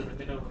 So the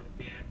middle would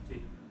be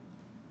empty.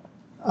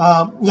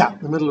 Yeah,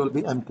 the middle will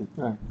be empty.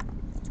 Right.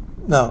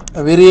 Now,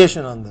 a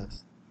variation on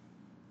this.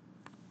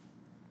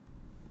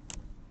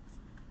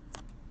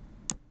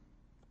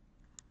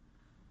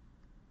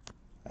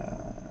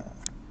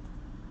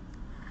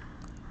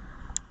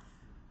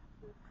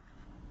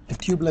 A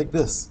tube like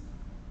this.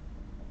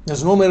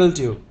 There's no middle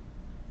tube.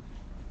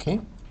 Okay,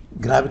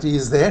 gravity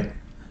is there.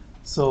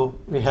 So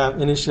we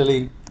have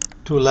initially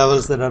two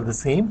levels that are the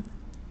same,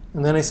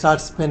 and then I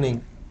start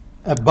spinning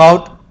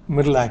about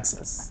middle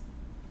axis.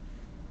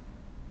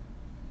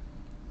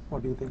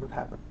 What do you think would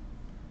happen?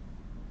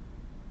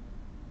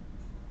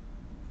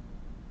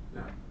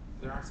 Yeah,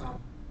 there are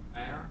some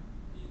air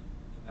in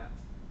that,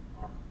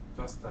 or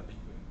just the liquid.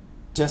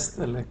 Just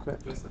the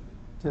liquid. Just the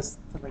liquid. Just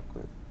the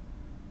liquid.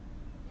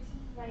 It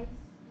will rise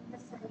in the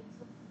sides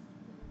of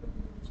the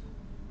dimension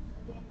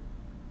again.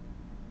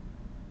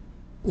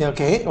 Yeah,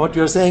 okay, what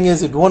you're saying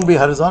is it won't be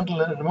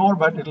horizontal anymore,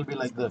 but it'll be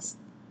like this.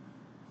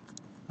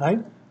 Right?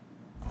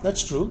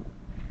 That's true.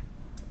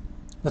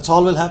 That's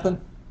all will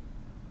happen.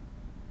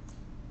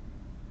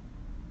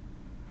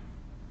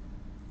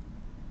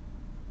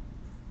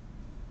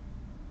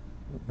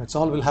 That's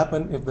all will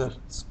happen if the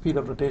speed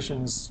of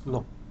rotation is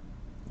low.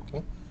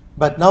 Okay?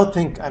 But now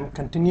think, I'm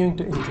continuing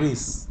to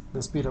increase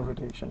the speed of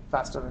rotation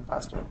faster and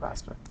faster and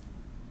faster.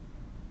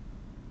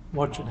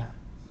 What should happen?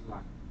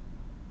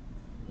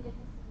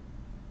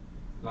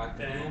 Like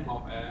a room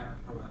of air,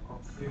 or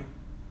oxygen,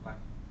 like.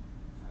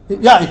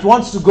 Yeah, it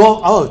wants to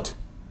go out,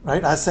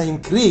 right? As I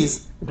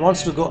increase, it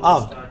wants to go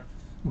out.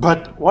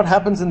 But what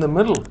happens in the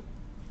middle?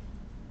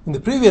 In the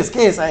previous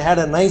case, I had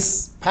a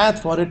nice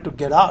path for it to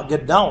get out,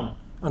 get down,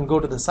 and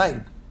go to the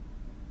side,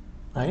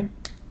 right?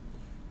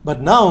 But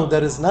now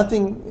there is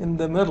nothing in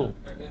the middle.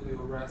 It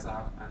will rise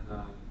up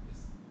and it's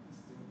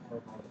still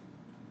parabolic.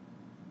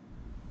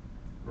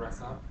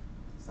 Rise up,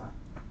 side.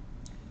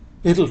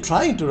 It'll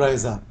try to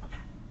rise up,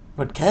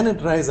 but can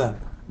it rise up?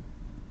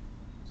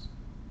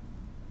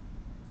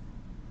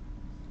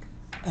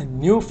 A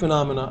new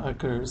phenomena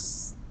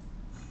occurs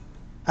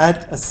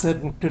at a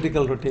certain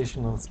critical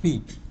rotational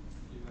speed.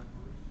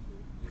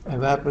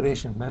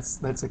 Evaporation,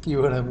 that's a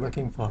keyword I'm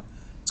looking for.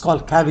 It's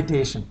called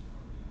cavitation.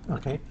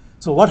 Okay,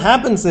 so what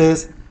happens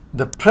is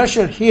the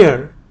pressure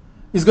here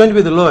is going to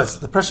be the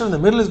lowest. The pressure in the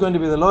middle is going to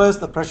be the lowest.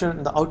 The pressure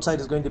in the outside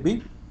is going to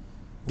be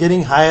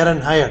getting higher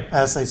and higher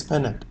as I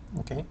spin it.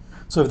 Okay,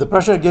 so if the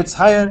pressure gets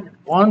higher, it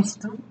wants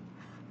to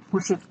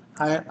push it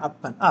higher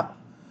up and up.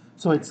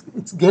 So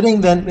it's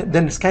getting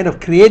then it's kind of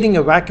creating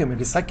a vacuum.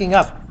 It is sucking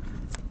up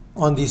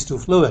on these two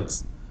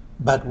fluids.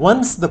 But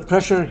once the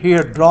pressure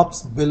here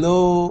drops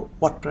below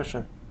what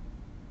pressure?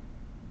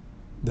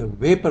 The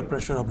vapor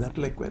pressure of that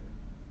liquid.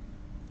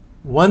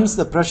 Once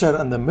the pressure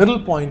and the middle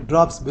point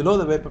drops below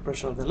the vapor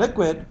pressure of the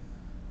liquid,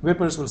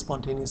 vapors will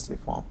spontaneously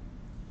form.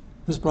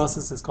 This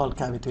process is called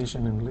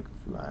cavitation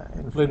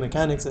in fluid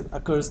mechanics. It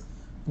occurs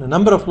in a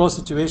number of flow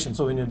situations.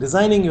 So when you're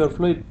designing your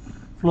fluid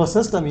flow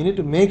system, you need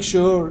to make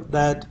sure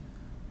that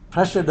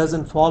pressure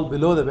doesn't fall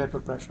below the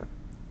vapor pressure,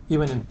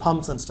 even in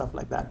pumps and stuff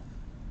like that.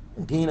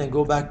 Again, I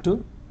go back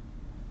to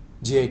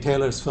G.A.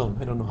 Taylor's film.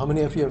 I don't know how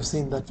many of you have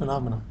seen that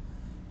phenomenon.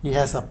 He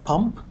has a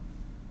pump.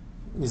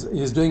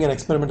 He's doing an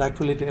experiment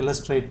actually to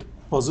illustrate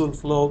Poisson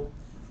flow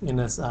in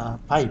his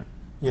pipe.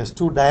 He has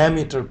 2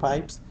 diameter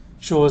pipes.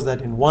 Shows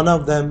that in one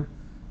of them,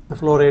 the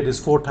flow rate is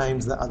 4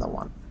 times the other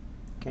one.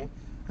 Okay,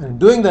 and in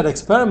doing that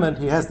experiment,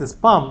 he has this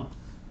pump,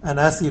 and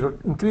as he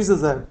increases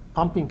the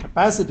pumping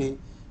capacity, you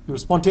will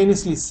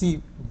spontaneously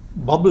see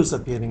bubbles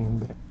appearing in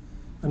there.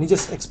 And he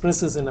just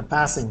expresses in a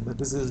passing that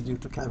this is due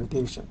to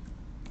cavitation.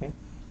 Okay,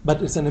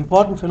 but it's an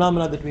important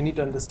phenomenon that we need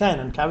to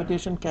understand, and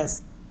cavitation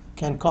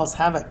can cause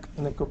havoc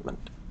in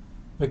equipment,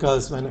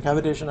 because when a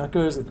cavitation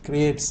occurs, it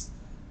creates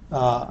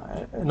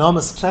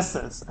enormous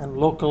stresses, and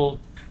local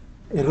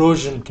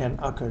erosion can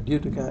occur due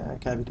to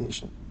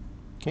cavitation.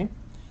 Okay.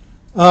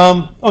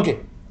 Okay.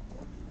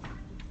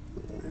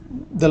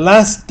 The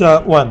last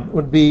one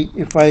would be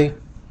if I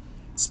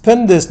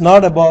spin this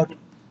not about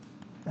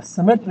a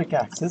symmetric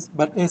axis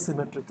but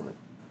asymmetrically.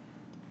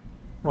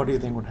 What do you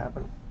think would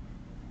happen?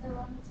 The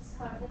one which is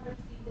harder will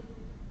feel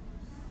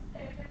the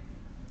liquid.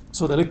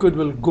 So the liquid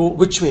will go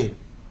which way?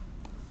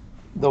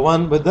 The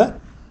one with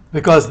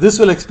because this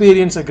will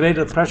experience a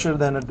greater pressure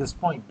than at this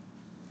point,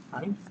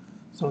 right?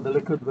 So the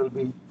liquid will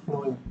be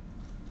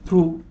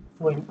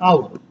flowing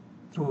out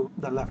through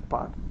the left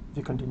part if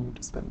you continue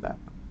to spin that.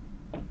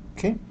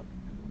 Okay.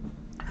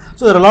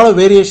 So there are a lot of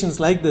variations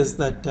like this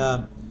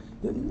that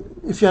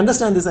if you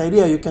understand this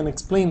idea, you can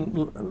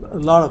explain a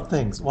lot of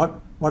things. What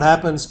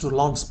happens to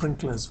lawn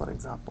sprinklers, for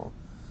example?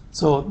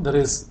 So there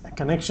is a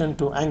connection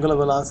to angular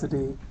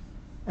velocity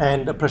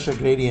and a pressure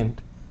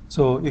gradient.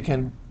 So you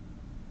can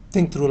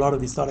think through a lot of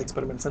these thought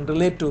experiments and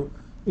relate to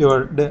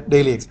your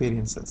daily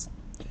experiences.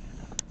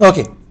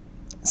 Okay,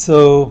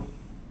 so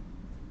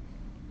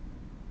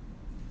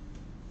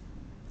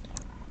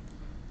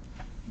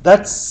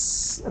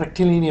that's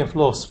rectilinear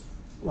flows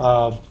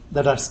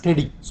that are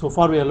steady. So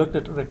far we have looked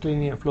at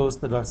rectilinear flows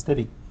that are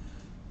steady.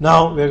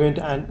 Now we are going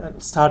to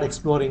start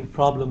exploring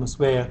problems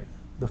where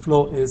the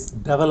flow is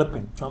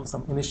developing from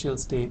some initial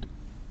state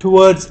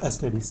towards a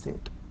steady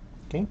state.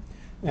 Okay,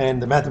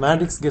 and the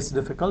mathematics gets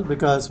difficult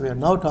because we are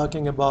now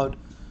talking about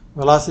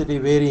velocity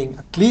varying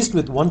at least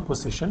with one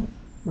position,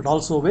 but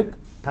also with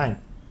time.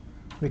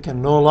 We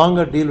can no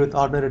longer deal with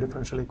ordinary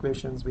differential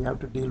equations. We have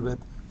to deal with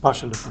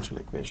partial differential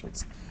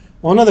equations.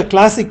 One of the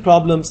classic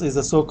problems is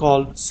the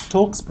so-called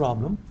Stokes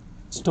problem.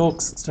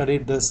 Stokes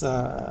studied this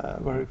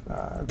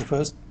the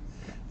first.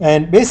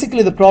 And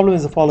basically the problem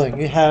is the following.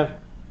 You have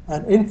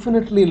an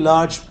infinitely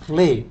large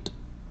plate,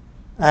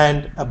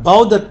 and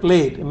above that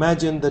plate,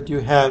 imagine that you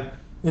have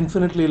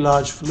infinitely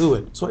large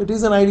fluid. So it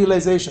is an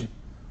idealization.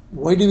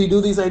 Why do we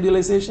do these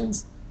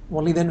idealizations?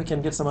 Only then we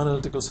can get some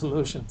analytical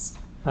solutions,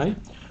 right?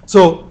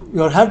 So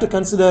you have to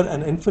consider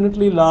an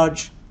infinitely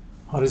large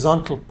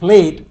horizontal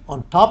plate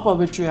on top of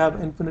which you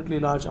have infinitely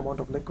large amount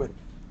of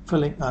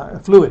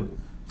fluid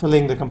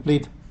filling the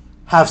complete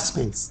half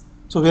space.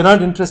 So we're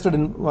not interested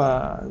in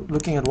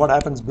looking at what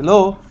happens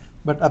below,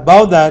 but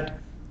above that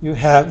you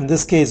have, in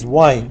this case,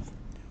 y.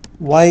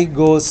 Y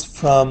goes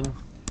from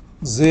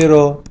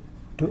 0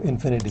 to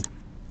infinity.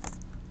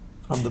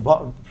 From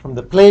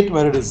the plate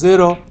where it is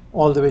 0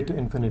 all the way to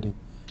infinity.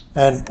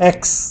 And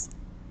x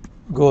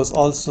goes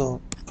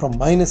also from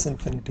minus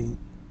infinity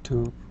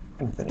to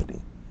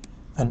infinity.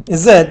 And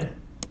z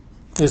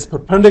is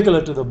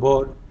perpendicular to the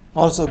board,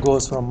 also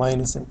goes from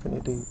minus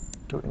infinity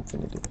to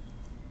infinity.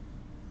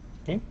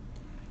 Okay.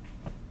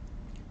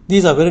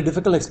 These are very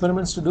difficult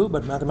experiments to do,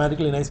 but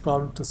mathematically nice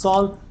problem to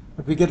solve.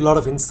 But we get a lot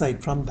of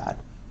insight from that.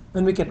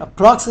 And we can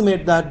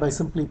approximate that by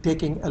simply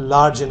taking a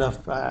large enough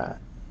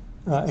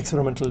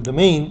experimental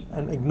domain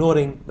and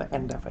ignoring the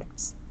end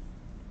effects.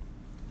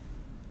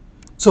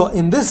 So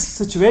in this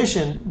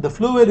situation, the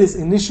fluid is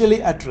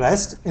initially at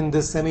rest in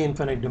this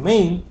semi-infinite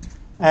domain,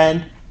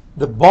 and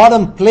the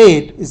bottom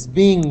plate is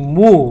being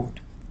moved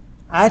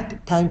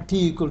at time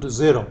t equal to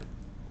 0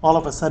 all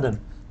of a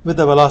sudden with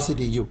the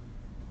velocity u.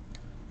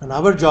 And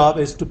our job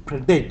is to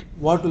predict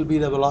what will be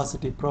the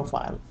velocity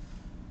profile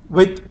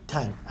with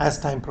time. As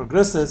time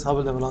progresses, how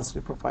will the velocity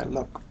profile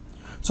look?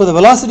 So the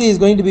velocity is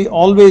going to be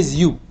always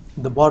u,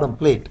 the bottom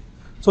plate.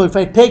 So if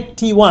I take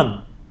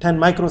t1, 10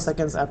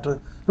 microseconds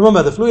after,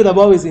 remember the fluid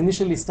above is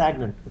initially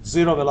stagnant, it's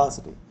 0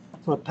 velocity.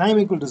 So at time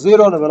equal to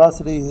 0, the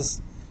velocity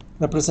is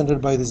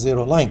represented by the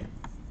 0 line.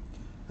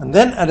 And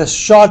then at a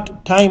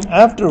short time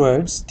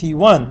afterwards,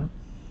 t1,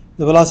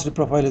 the velocity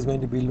profile is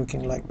going to be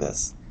looking like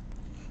this.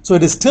 So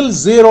it is still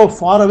 0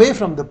 far away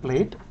from the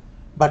plate,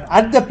 but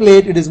at the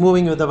plate it is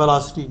moving with the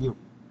velocity u.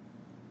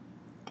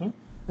 Okay?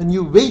 When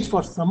you wait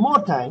for some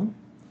more time,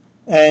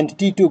 and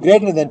t2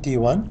 greater than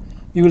t1,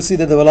 you will see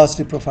that the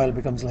velocity profile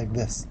becomes like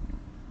this.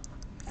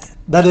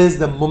 That is,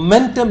 the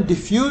momentum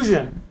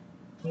diffusion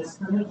is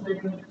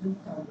penetrated to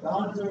a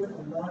larger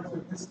and larger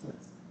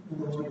distance in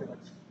the y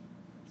direction.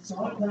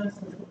 Short times is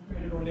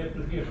penetrated only up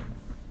to here.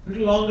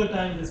 Little longer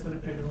time is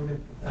penetrated only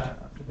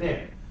up to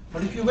there.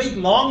 But if you wait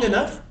long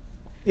enough,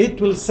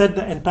 it will set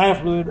the entire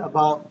fluid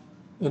above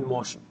in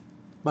motion.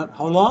 But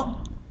how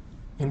long?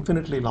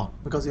 Infinitely long,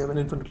 because you have an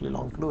infinitely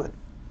long fluid.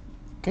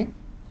 Okay?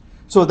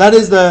 So that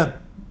is the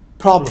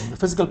problem, the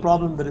physical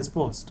problem that is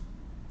posed.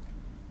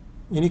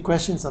 Any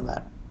questions on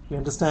that? You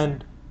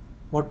understand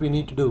what we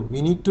need to do?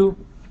 We need to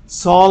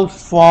solve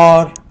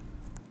for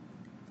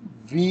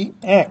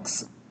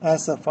Vx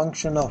as a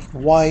function of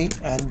y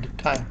and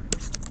time.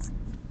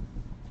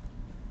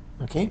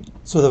 Okay,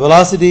 so the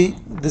velocity,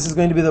 this is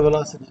going to be the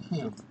velocity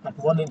field at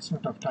one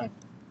instant of time.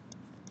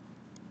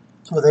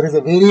 So there is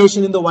a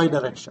variation in the y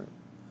direction,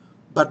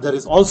 but there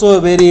is also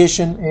a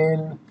variation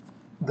in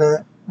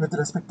the with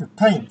respect to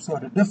time. So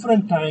at a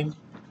different time,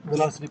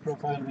 velocity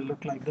profile will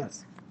look like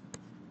this.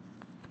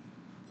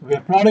 So we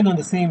are plotting on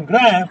the same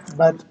graph,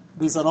 but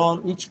these are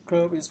all, each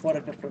curve is for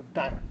a different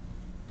time.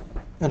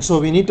 And so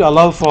we need to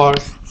allow for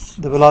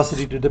the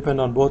velocity to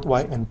depend on both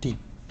y and t.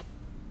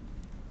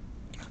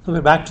 So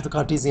we're back to the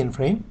Cartesian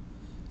frame.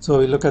 So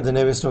we look at the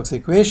Navier-Stokes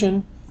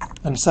equation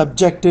and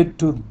subject it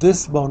to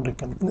this boundary,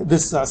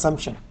 this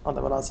assumption on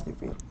the velocity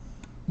field.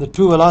 The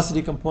two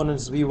velocity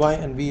components Vy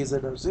and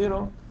Vz are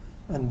 0,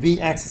 and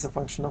Vx is a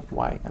function of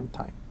y and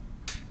time.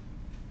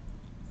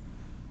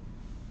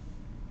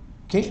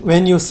 Okay,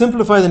 when you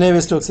simplify the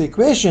Navier-Stokes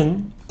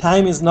equation,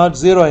 time is not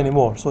 0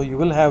 anymore. So you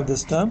will have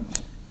this term,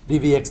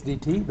 dvx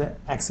dt, the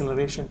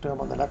acceleration term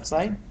on the left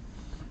side.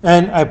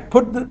 And I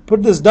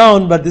put this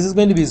down, but this is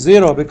going to be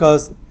 0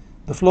 because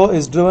the flow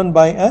is driven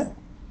by a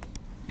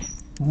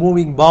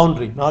moving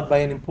boundary, not by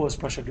an imposed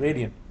pressure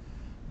gradient.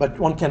 But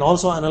one can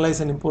also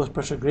analyze an imposed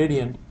pressure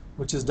gradient,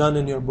 which is done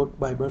in your book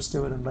by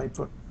Burstewart and Wright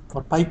for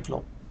pipe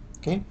flow.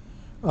 Okay,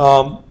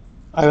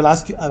 I will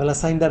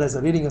assign that as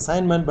a reading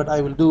assignment, but I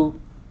will do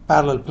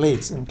parallel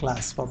plates in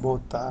class for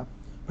both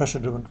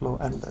pressure-driven flow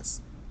and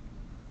this.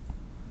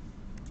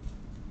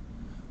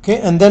 Okay,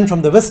 and then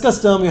from the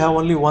viscous term, you have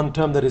only one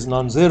term that is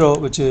non-zero,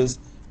 which is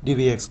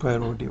dvx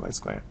squared over dy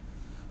squared.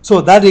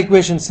 So that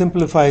equation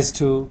simplifies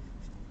to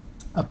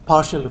a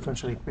partial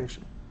differential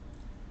equation.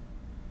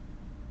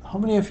 How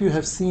many of you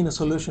have seen a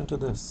solution to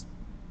this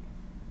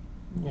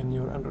in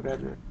your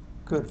undergraduate?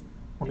 Good.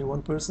 Only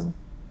one person?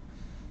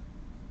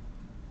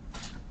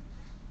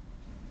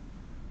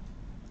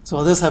 So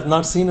others have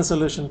not seen a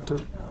solution to...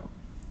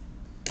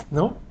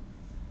 No?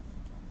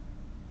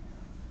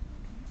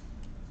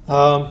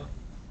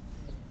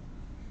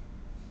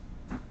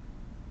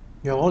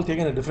 You have all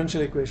taken a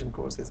differential equation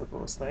course, I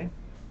suppose, right?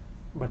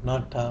 But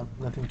not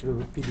nothing to do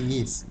with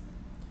PDEs.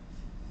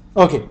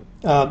 Okay,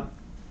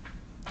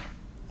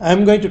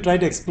 I'm going to try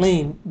to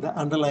explain the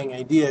underlying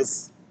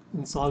ideas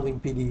in solving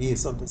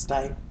PDEs of this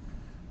type.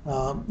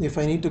 If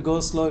I need to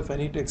go slow, if I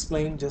need to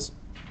explain, just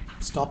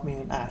stop me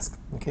and ask.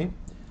 Okay.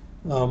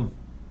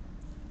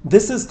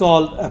 This is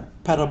called a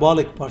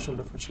parabolic partial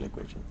differential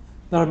equation.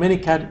 There are many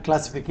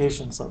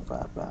classifications of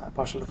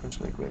partial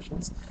differential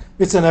equations.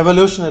 It's an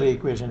evolutionary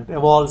equation. It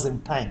evolves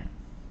in time.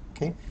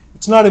 Okay,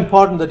 it's not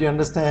important that you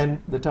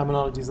understand the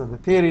terminologies of the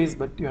theories,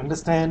 but you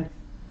understand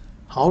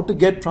how to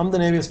get from the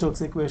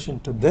Navier-Stokes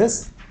equation to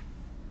this,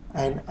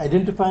 and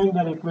identifying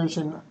that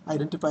equation,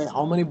 identify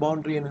how many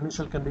boundary and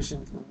initial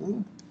conditions you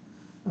need,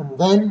 and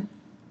then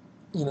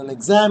in an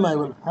exam I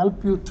will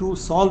help you through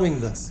solving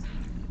this.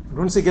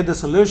 Once you get the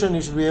solution,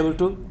 you should be able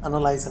to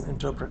analyze and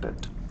interpret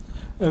it.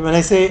 And when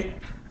I say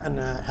and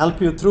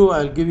help you through,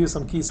 I'll give you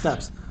some key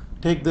steps.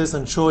 Take this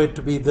and show it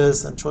to be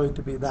this and show it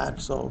to be that.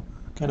 So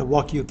kind of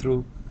walk you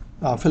through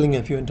filling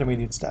a few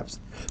intermediate steps.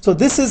 So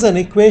this is an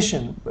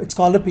equation. It's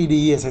called a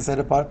PDE, as I said,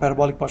 a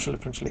parabolic partial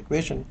differential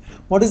equation.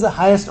 What is the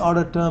highest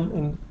order term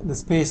in the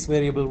space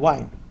variable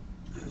y?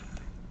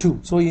 2.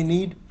 So you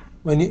need,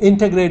 when you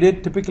integrate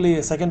it, typically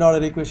a second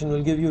order equation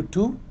will give you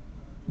 2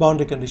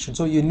 boundary conditions.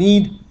 So you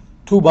need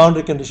 2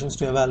 boundary conditions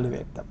to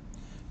evaluate them.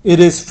 It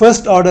is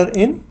first order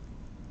in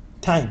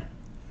time.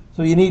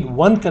 So you need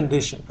 1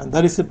 condition, and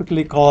that is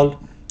typically called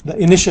the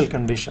initial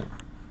condition.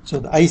 So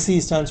the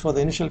IC stands for the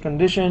initial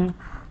condition,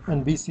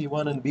 and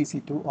BC1 and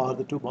BC2 are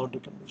the 2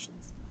 boundary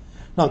conditions.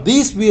 Now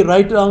these we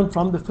write down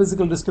from the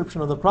physical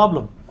description of the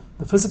problem.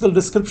 The physical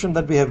description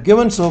that we have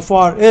given so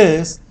far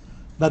is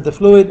that the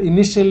fluid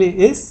initially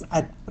is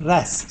at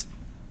rest.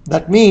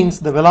 That means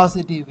the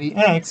velocity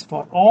Vx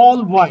for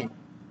all y,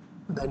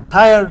 the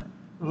entire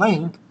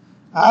length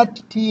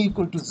at t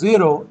equal to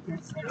 0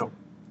 is 0.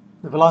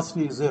 The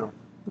velocity is 0.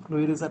 The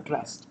fluid is at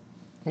rest.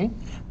 Okay.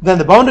 Then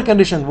the boundary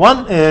condition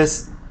 1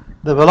 is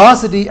the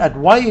velocity at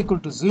y equal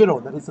to 0,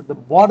 that is at the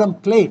bottom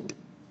plate,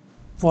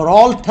 for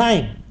all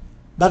time.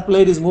 That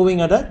plate is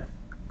moving at a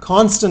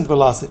constant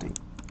velocity,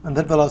 and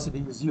that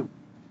velocity is u.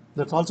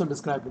 That's also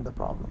described in the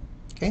problem.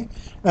 Okay.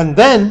 And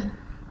then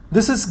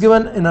this is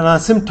given in an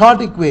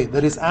asymptotic way,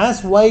 that is,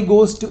 as y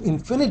goes to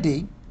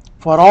infinity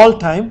for all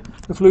time,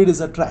 the fluid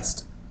is at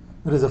rest.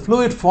 There is a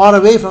fluid far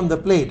away from the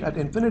plate at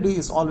infinity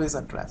is always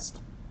at rest.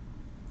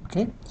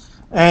 Okay,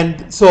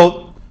 and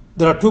so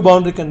there are two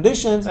boundary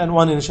conditions and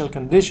one initial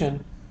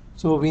condition.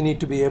 So we need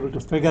to be able to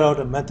figure out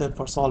a method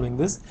for solving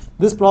this.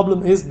 This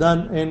problem is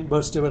done in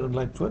Burstewart and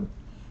Lightfoot,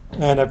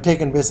 and I've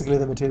taken basically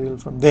the material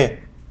from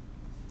there.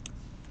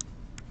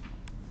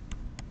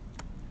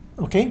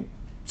 Okay,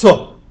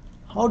 so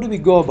how do we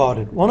go about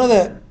it? One of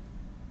the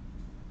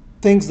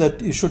things that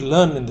you should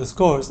learn in this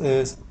course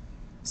is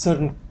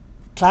certain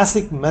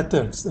classic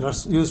methods that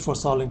are used for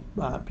solving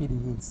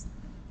PDEs.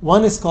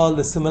 One is called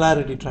the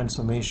similarity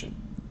transformation.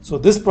 So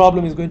this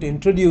problem is going to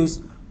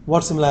introduce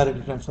what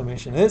similarity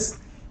transformation is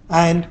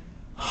and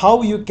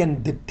how you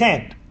can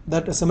detect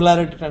that a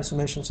similarity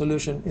transformation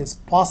solution is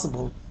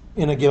possible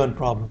in a given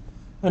problem.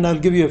 And I'll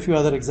give you a few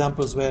other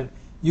examples where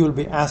you will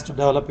be asked to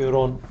develop your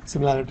own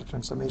similarity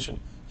transformation.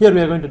 Here we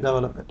are going to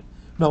develop it.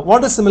 Now,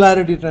 what does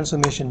similarity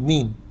transformation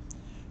mean?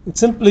 It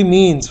simply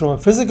means, from a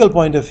physical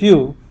point of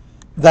view,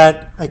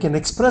 that I can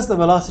express the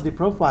velocity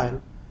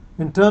profile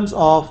in terms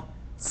of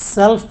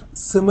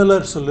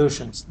self-similar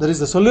solutions. That is,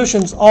 the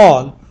solutions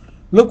all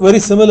look very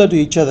similar to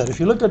each other. If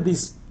you look at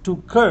these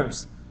two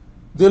curves,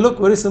 they look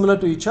very similar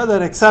to each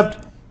other,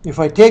 except if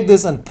I take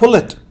this and pull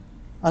it,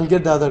 I'll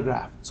get the other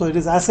graph. So it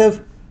is as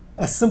if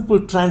a simple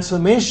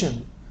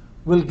transformation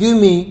will give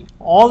me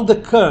all the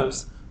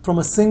curves from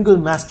a single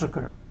master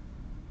curve.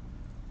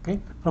 Okay?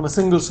 From a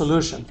single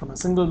solution, from a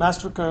single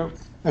master curve,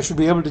 I should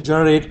be able to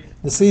generate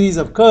the series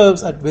of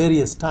curves at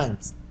various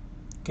times.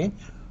 Okay?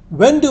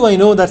 When do I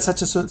know that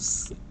such an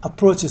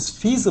approach is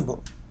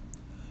feasible?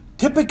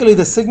 Typically,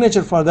 the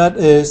signature for that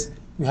is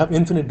you have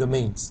infinite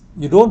domains.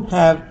 You don't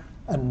have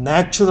a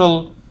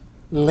natural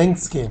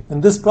length scale.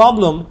 In this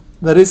problem,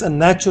 there is a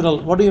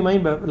natural, what do you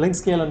mean by length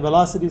scale and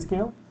velocity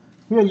scale?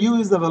 Here, u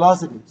is the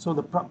velocity. So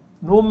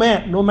no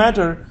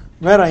matter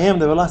where I am,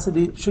 the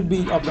velocity should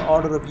be of the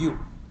order of u.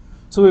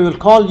 So we will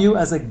call u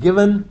as a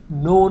given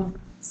known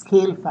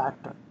scale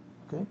factor.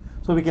 Okay?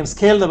 So we can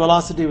scale the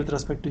velocity with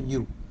respect to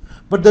u.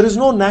 But there is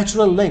no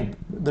natural length.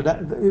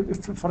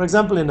 If, for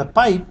example, in a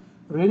pipe,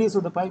 radius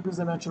of the pipe is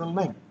the natural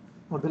length,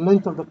 or the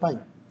length of the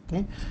pipe.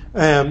 Okay?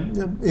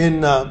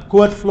 In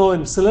Couette flow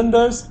in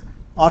cylinders,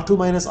 R2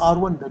 minus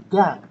R1, the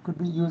gap could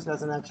be used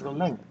as a natural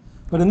length.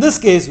 But in this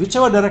case,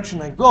 whichever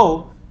direction I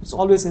go, it's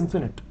always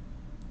infinite.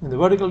 In the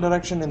vertical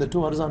direction, in the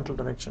two horizontal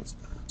directions.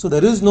 So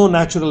there is no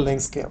natural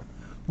length scale.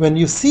 When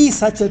you see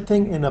such a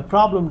thing in a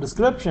problem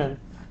description,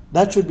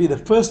 that should be the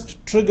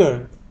first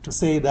trigger to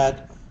say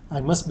that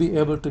I must be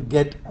able to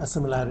get a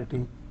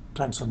similarity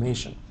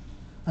transformation.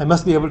 I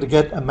must be able to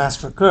get a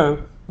master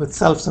curve with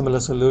self-similar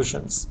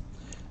solutions.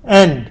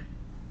 And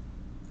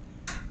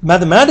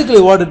mathematically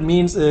what it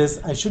means is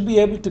I should be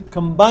able to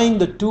combine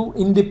the two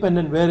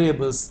independent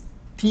variables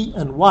t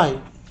and y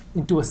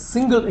into a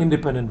single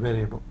independent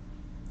variable.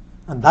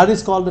 And that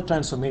is called the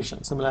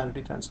transformation.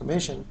 Similarity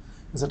transformation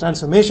is a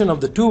transformation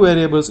of the two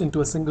variables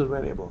into a single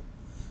variable.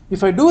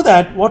 If I do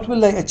that, what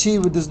will I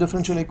achieve with this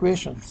differential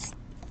equation?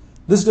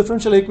 This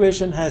differential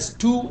equation has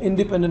two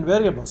independent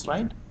variables,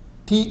 right?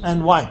 T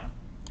and y.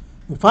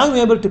 If I'm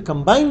able to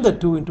combine the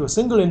two into a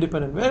single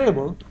independent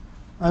variable,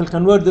 I'll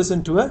convert this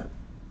into an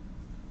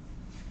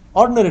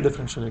ordinary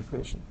differential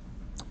equation.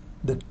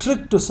 The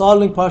trick to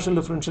solving partial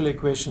differential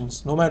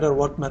equations, no matter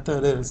what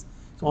method is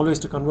always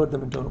to convert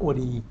them into an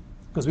ODE,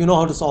 because we know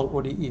how to solve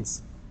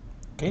ODEs.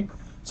 Okay?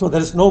 So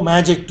there is no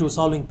magic to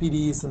solving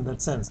PDEs in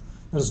that sense.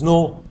 There is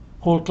no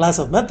whole class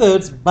of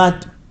methods,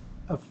 but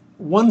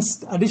one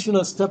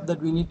additional step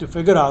that we need to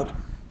figure out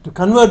to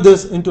convert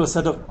this into a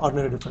set of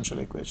ordinary differential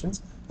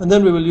equations, and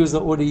then we will use the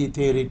ODE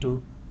theory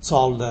to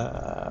solve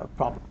the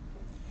problem.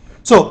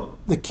 So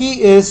the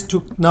key is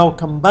to now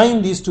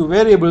combine these two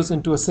variables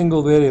into a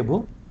single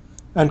variable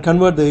and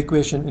convert the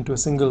equation into a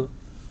single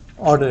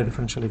ordinary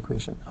differential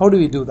equation. How do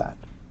we do that?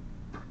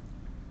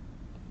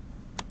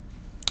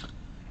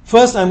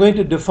 First, I'm going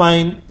to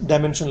define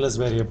dimensionless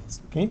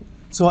variables. Okay,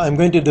 so I'm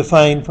going to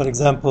define, for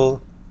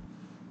example,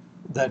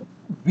 that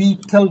v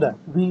tilde,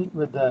 v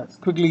with the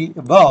squiggly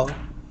above,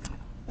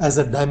 as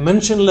a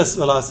dimensionless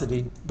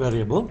velocity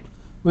variable,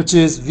 which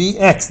is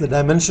Vx, the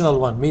dimensional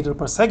one, meter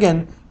per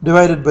second,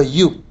 divided by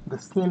u, the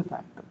scale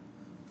factor.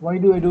 Why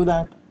do I do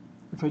that?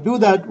 If I do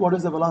that, what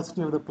is the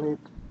velocity of the plate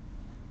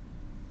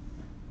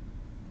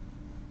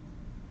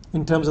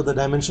in terms of the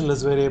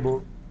dimensionless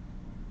variable?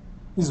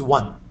 Is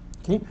 1.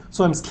 Okay?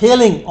 So I'm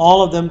scaling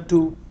all of them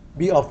to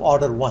be of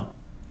order 1.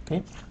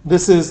 Okay?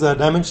 This is a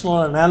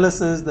dimensional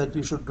analysis that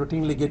you should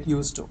routinely get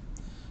used to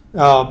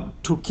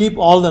keep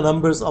all the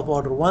numbers of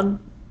order 1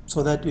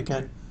 so that you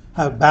can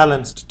have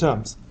balanced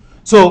terms.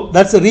 So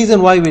that's the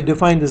reason why we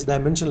define this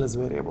dimensionless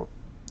variable.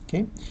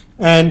 Okay?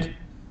 And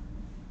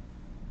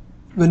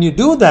when you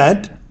do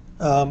that,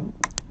 let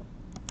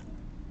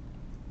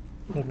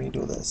me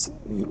do this.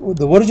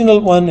 The original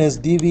one is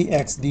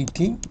dvx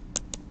dt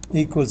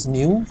equals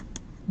nu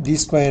d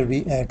square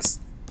vx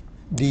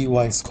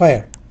dy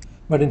square.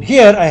 But in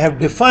here I have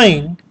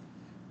defined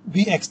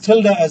Vx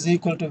tilde as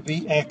equal to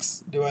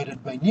Vx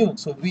divided by nu.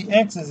 So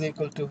Vx is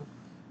equal to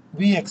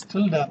Vx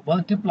tilde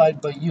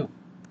multiplied by u.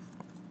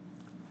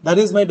 That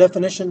is my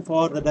definition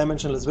for the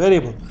dimensionless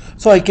variable.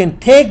 So I can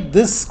take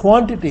this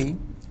quantity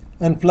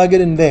and plug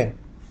it in there.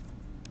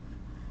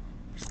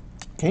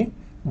 Okay.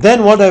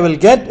 Then what I will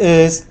get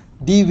is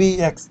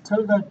dvx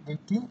tilde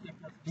dt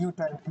equals u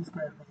times d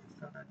squared vx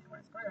tilde dy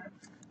squared.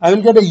 I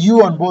will get a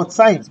u on both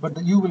sides, but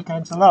the u will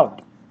cancel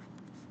out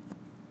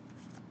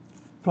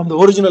from the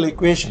original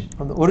equation.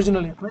 From the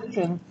original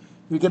equation,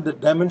 you get the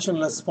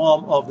dimensionless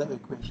form of the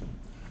equation.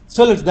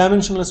 Still, it's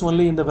dimensionless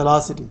only in the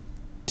velocity.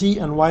 T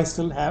and y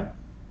still have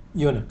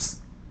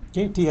units.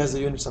 Okay, t has the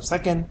units of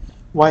second,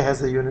 y has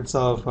the units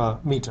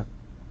of meter.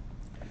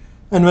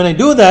 And when I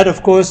do that,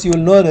 of course, you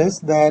will notice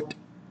that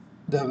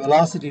the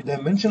velocity,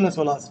 dimensionless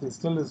velocity,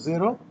 still is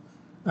 0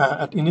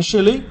 at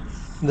initially.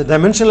 The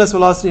dimensionless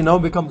velocity now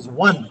becomes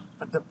 1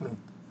 at the plate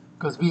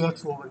because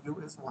Vx over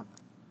u is 1.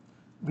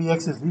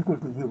 Vx is equal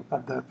to u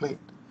at the plate.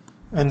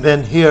 And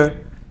then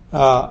here,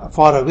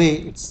 far away,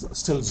 it's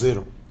still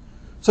 0.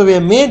 So we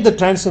have made the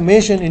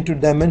transformation into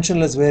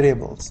dimensionless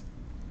variables.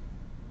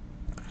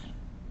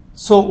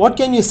 So what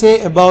can you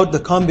say about the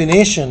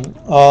combination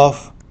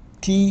of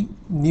t,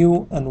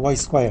 nu, and y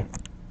squared?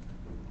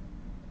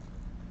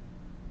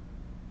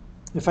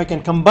 If I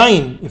can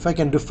combine, if I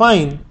can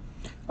define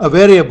a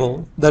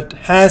variable that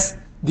has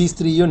these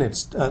three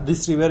units,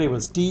 these three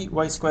variables, t,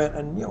 y squared,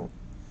 and mu,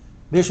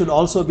 they should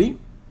also be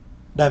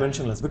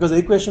dimensionless because the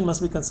equation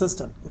must be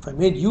consistent. If I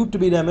made u to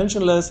be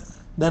dimensionless,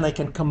 then I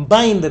can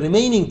combine the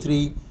remaining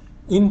three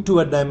into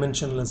a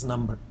dimensionless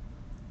number.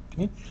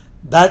 Okay?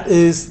 That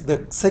is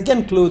the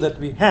second clue that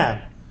we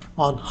have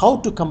on how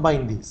to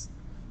combine these.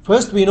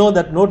 First, we know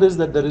that notice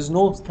that there is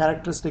no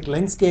characteristic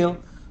length scale,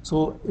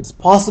 so it's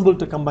possible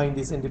to combine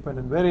these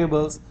independent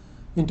variables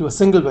into a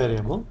single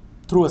variable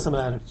through a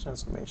similarity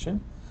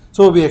transformation.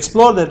 So we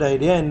explore that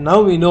idea, and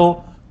now we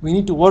know we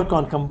need to work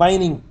on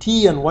combining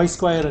t and y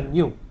squared and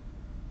mu.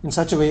 In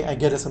such a way, I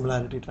get a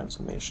similarity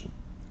transformation.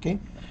 Okay,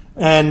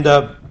 and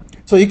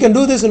so you can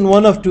do this in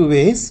one of two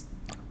ways.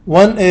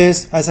 One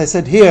is, as I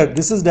said here,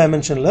 this is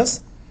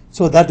dimensionless,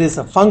 so that is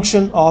a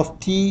function of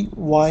t,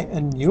 y,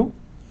 and mu.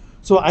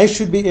 So I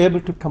should be able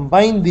to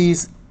combine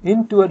these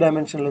into a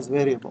dimensionless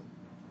variable.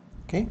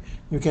 Okay,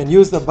 you can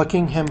use the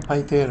Buckingham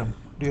pi theorem.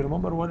 Do you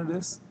remember what it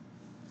is?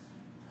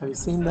 Have you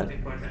seen that?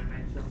 Something for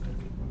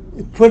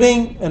dimensionless.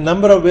 Putting a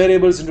number of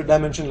variables into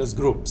dimensionless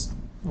groups.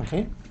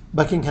 Okay,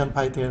 Buckingham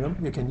pi theorem.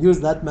 You can use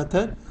that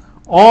method,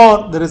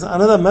 or there is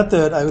another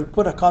method. I will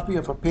put a copy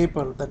of a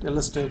paper that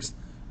illustrates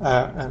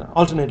an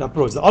alternate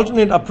approach. The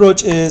alternate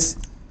approach is,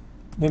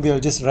 maybe I'll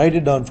just write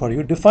it down for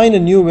you. Define a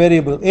new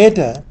variable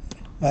eta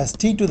as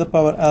t to the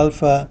power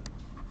alpha,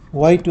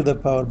 y to the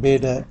power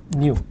beta,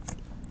 nu.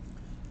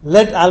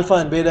 Let alpha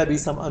and beta be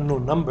some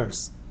unknown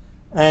numbers.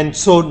 And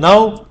so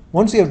now,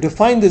 once you have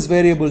defined this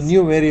variable,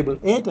 new variable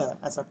eta,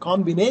 as a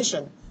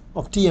combination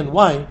of t and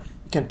y,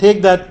 you can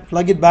take that,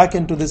 plug it back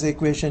into this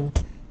equation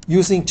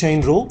using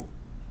chain rule,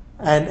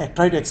 and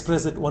try to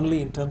express it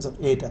only in terms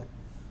of eta.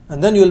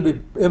 And then you'll be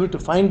able to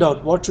find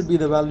out what should be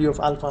the value of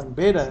alpha and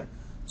beta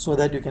so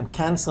that you can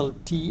cancel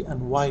t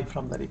and y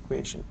from that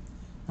equation.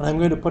 And I'm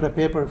going to put a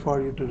paper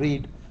for you to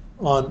read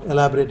on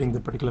elaborating the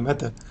particular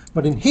method.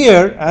 But in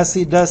here, as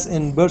he does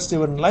in Bird,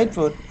 Stewart, and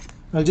Lightfoot,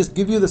 I'll just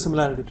give you the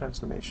similarity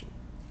transformation.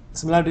 The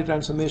similarity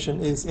transformation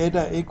is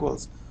eta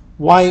equals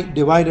y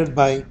divided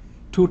by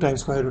 2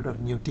 times square root of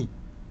mu t.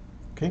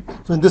 Okay?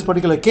 So in this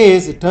particular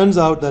case, it turns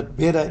out that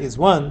beta is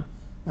 1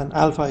 and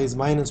alpha is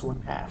minus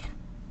 1/2.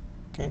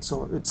 Okay,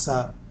 so it's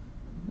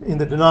in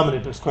the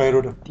denominator square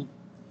root of t.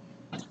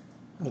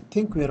 I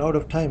think we're out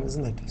of time,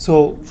 isn't it?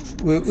 So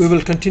we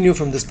will continue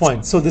from this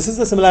point. So this is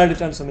the similarity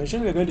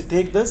transformation. We're going to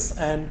take this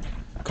and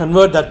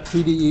convert that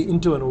PDE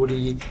into an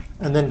ODE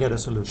and then get a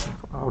solution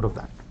out of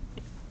that.